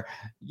 or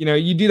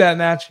you do that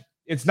match.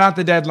 It's not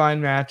the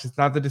deadline match. It's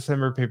not the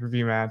December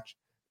pay-per-view match,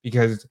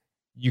 because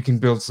you can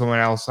build someone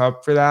else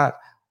up for that.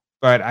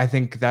 But I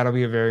think that'll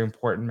be a very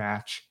important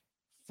match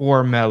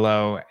for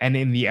Melo and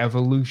in the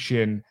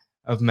evolution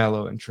of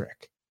Melo and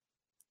Trick.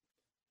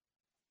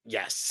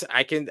 Yes,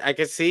 I can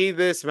see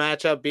this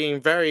matchup being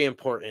very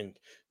important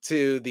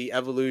to the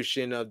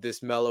evolution of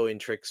this Melo and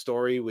Trick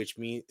story, which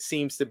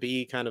seems to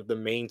be kind of the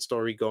main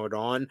story going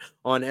on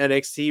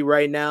NXT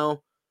right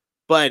now.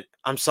 But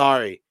I'm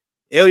sorry,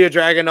 Ilya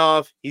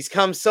Dragunov, he's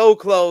come so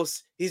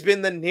close. He's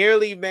been the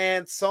nearly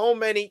man so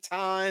many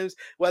times,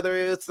 whether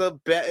it's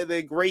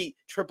the great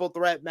triple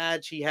threat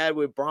match he had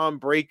with Braun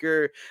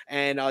Breaker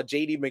and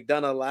JD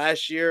McDonough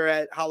last year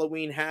at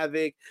Halloween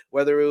Havoc,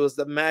 whether it was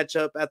the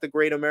matchup at the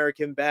Great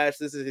American Bash.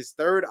 This is his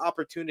third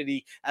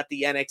opportunity at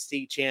the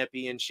NXT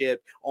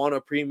Championship on a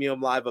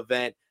premium live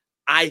event.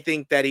 I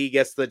think that he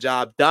gets the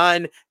job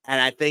done,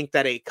 and I think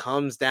that it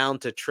comes down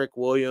to Trick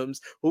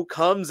Williams, who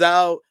comes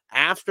out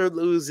after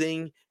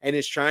losing and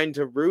is trying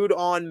to root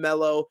on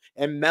Melo.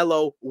 And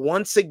Melo,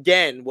 once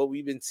again, what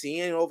we've been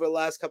seeing over the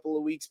last couple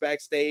of weeks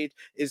backstage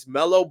is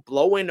Melo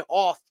blowing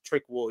off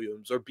Trick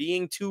Williams or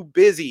being too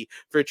busy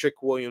for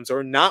Trick Williams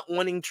or not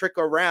wanting Trick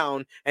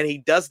around. And he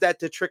does that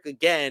to Trick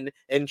again,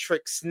 and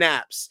Trick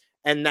snaps.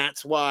 And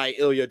that's why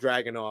Ilya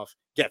Dragunov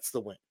gets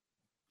the win.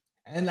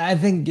 And I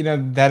think,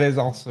 that is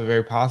also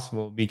very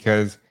possible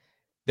because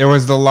there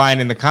was the line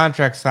in the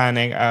contract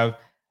signing of,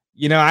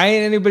 I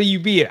ain't anybody you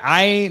beat.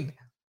 I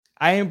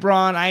ain't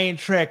Braun, I ain't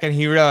Trick. And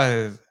he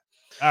realizes,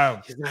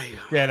 oh,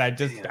 shit, I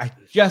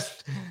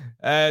just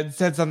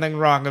said something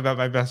wrong about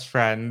my best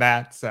friend.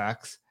 That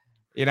sucks.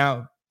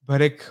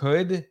 But it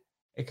could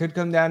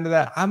come down to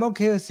that. I'm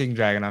okay with seeing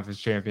Dragunov as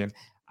champion.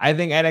 I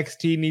think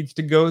NXT needs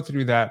to go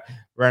through that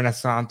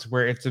renaissance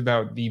where it's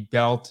about the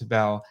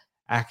bell-to-bell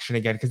action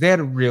again, because they had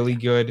a really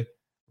good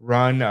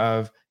run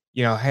of,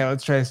 hey,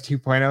 let's try this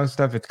 2.0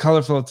 stuff. It's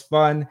colorful, it's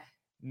fun.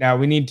 Now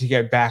we need to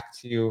get back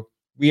to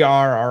we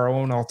are our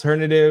own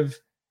alternative,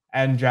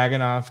 and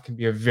Dragunov can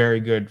be a very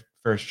good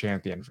first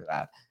champion for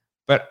that.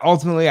 But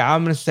ultimately,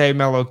 I'm going to say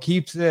Melo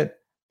keeps it,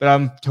 but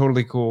I'm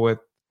totally cool with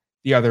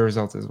the other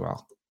results as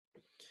well.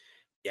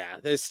 Yeah,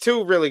 there's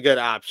two really good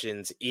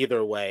options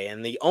either way.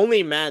 And the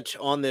only match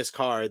on this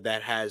card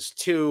that has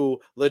two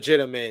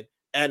legitimate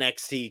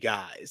NXT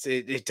guys.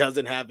 It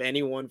doesn't have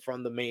anyone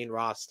from the main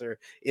roster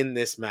in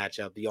this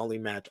matchup. The only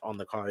match on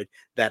the card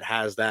that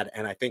has that.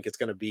 And I think it's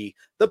going to be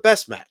the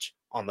best match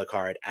on the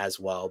card as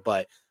well.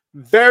 But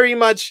very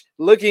much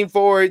looking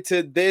forward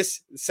to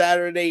this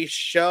Saturday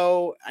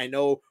show. I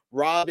know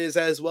Rob is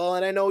as well,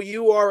 and I know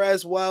you are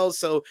as well.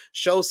 So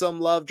show some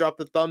love, drop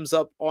the thumbs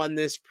up on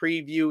this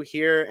preview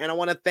here. And I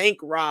want to thank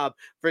Rob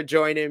for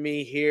joining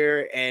me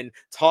here and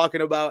talking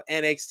about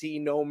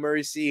NXT No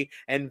Mercy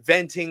and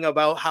venting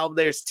about how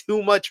there's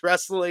too much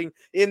wrestling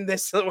in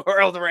this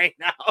world right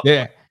now.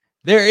 Yeah,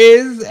 there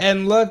is.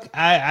 And look,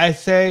 I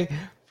say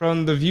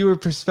from the viewer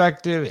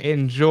perspective,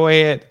 enjoy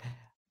it.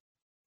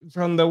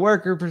 From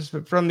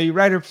the from the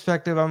writer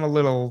perspective, I'm a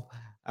little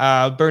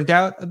burnt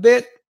out a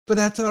bit, but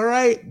that's all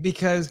right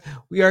because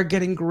we are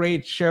getting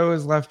great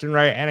shows left and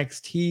right.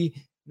 NXT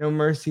No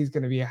Mercy is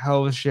going to be a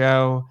hell of a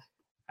show.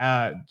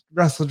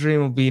 Wrestle Dream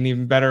will be an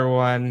even better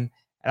one,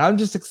 and I'm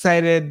just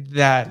excited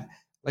that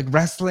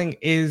wrestling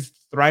is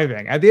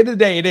thriving. At the end of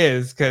the day, it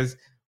is, because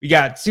we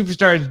got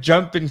superstars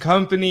jumping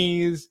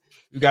companies.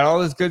 We got all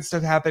this good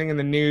stuff happening in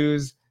the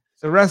news.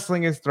 So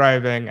wrestling is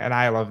thriving, and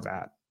I love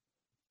that.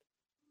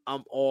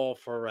 I'm all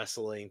for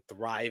wrestling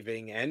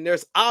thriving, and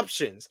there's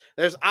options.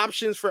 There's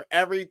options for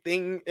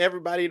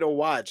everybody to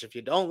watch. If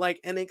you don't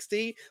like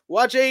NXT,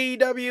 watch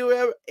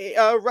AEW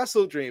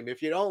Wrestle Dream.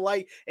 If you don't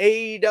like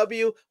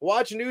AEW,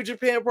 watch New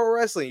Japan Pro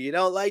Wrestling. You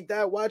don't like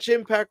that, watch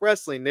Impact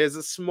Wrestling. There's a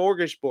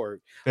smorgasbord.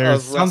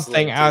 There's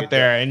something out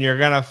there, and you're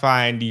gonna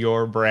find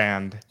your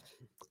brand.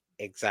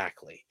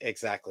 Exactly.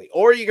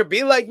 Or you could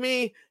be like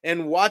me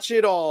and watch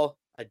it all.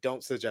 I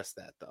don't suggest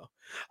that though.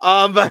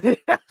 But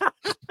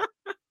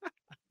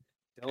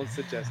don't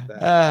suggest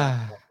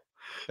that.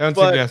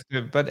 Suggest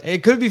it, but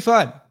it could be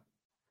fun.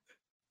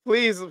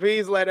 Please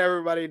let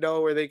everybody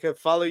know where they could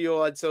follow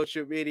you on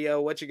social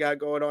media, what you got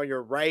going on,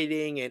 your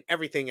writing, and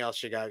everything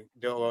else you got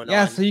going on.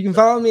 Yeah, so you can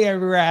follow me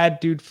everywhere at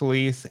Dude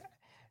Felice.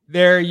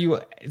 There, you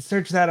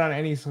search that on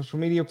any social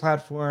media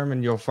platform,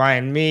 and you'll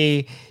find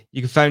me.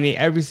 You can find me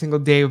every single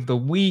day of the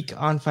week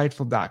on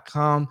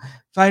Fightful.com.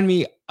 Find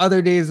me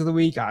other days of the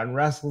week on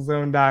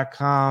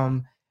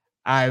WrestleZone.com.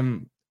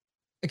 I'm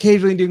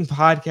occasionally doing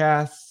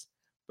podcasts,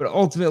 but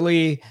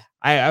ultimately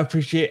I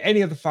appreciate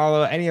any of the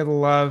follow, any of the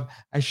love.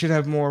 I should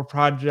have more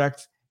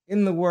projects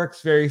in the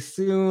works very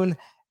soon,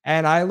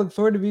 and I look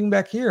forward to being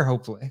back here,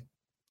 hopefully.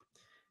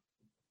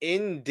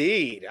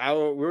 Indeed.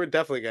 We're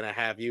definitely going to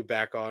have you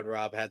back on,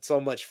 Rob. Had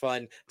so much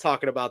fun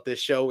talking about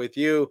this show with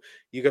you.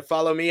 You can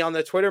follow me on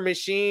the Twitter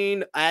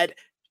machine at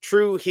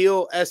True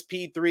Heel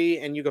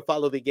SP3, and you can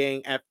follow the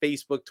gang at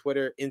Facebook,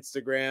 Twitter,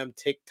 Instagram,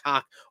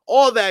 TikTok,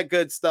 all that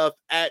good stuff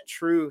at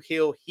True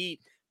Heel Heat.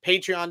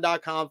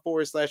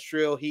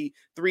 Patreon.com/True Heel Heat.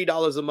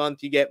 $3 a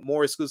month. You get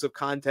more exclusive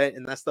content,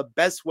 and that's the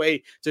best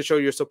way to show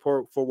your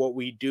support for what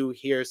we do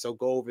here. So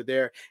go over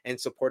there and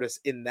support us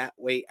in that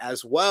way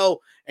as well.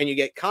 And you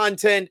get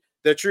content,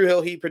 the True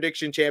Heel Heat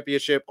Prediction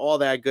Championship, all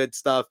that good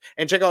stuff.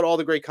 And check out all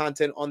the great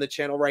content on the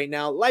channel right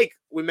now, like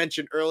we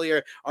mentioned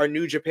earlier, our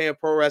New Japan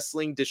Pro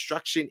Wrestling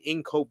Destruction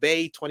in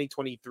Kobe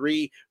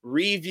 2023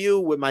 review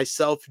with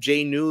myself,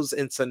 Jay News,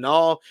 and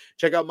Sanal.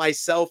 Check out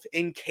myself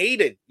and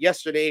Caden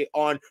yesterday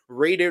on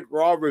Rated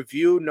Raw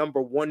Review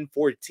number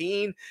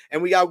 114.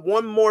 And we got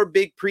one more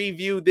big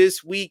preview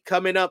this week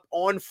coming up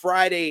on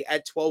Friday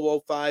at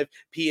 12:05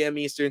 p.m.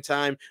 Eastern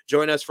Time.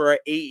 Join us for our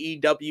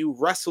AEW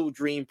Wrestle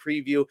Dream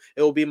preview.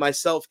 It will be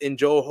myself and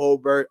Joe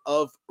Holbert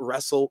of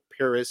Wrestle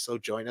Purist, so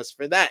join us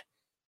for that.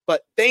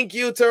 But thank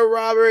you to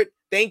Robert.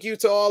 Thank you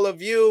to all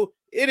of you.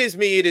 It is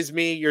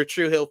me, your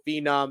True Hill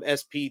Phenom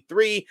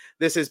SP3.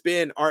 This has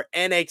been our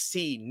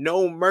NXT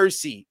No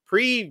Mercy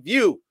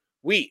preview.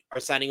 We are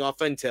signing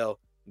off until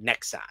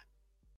next time.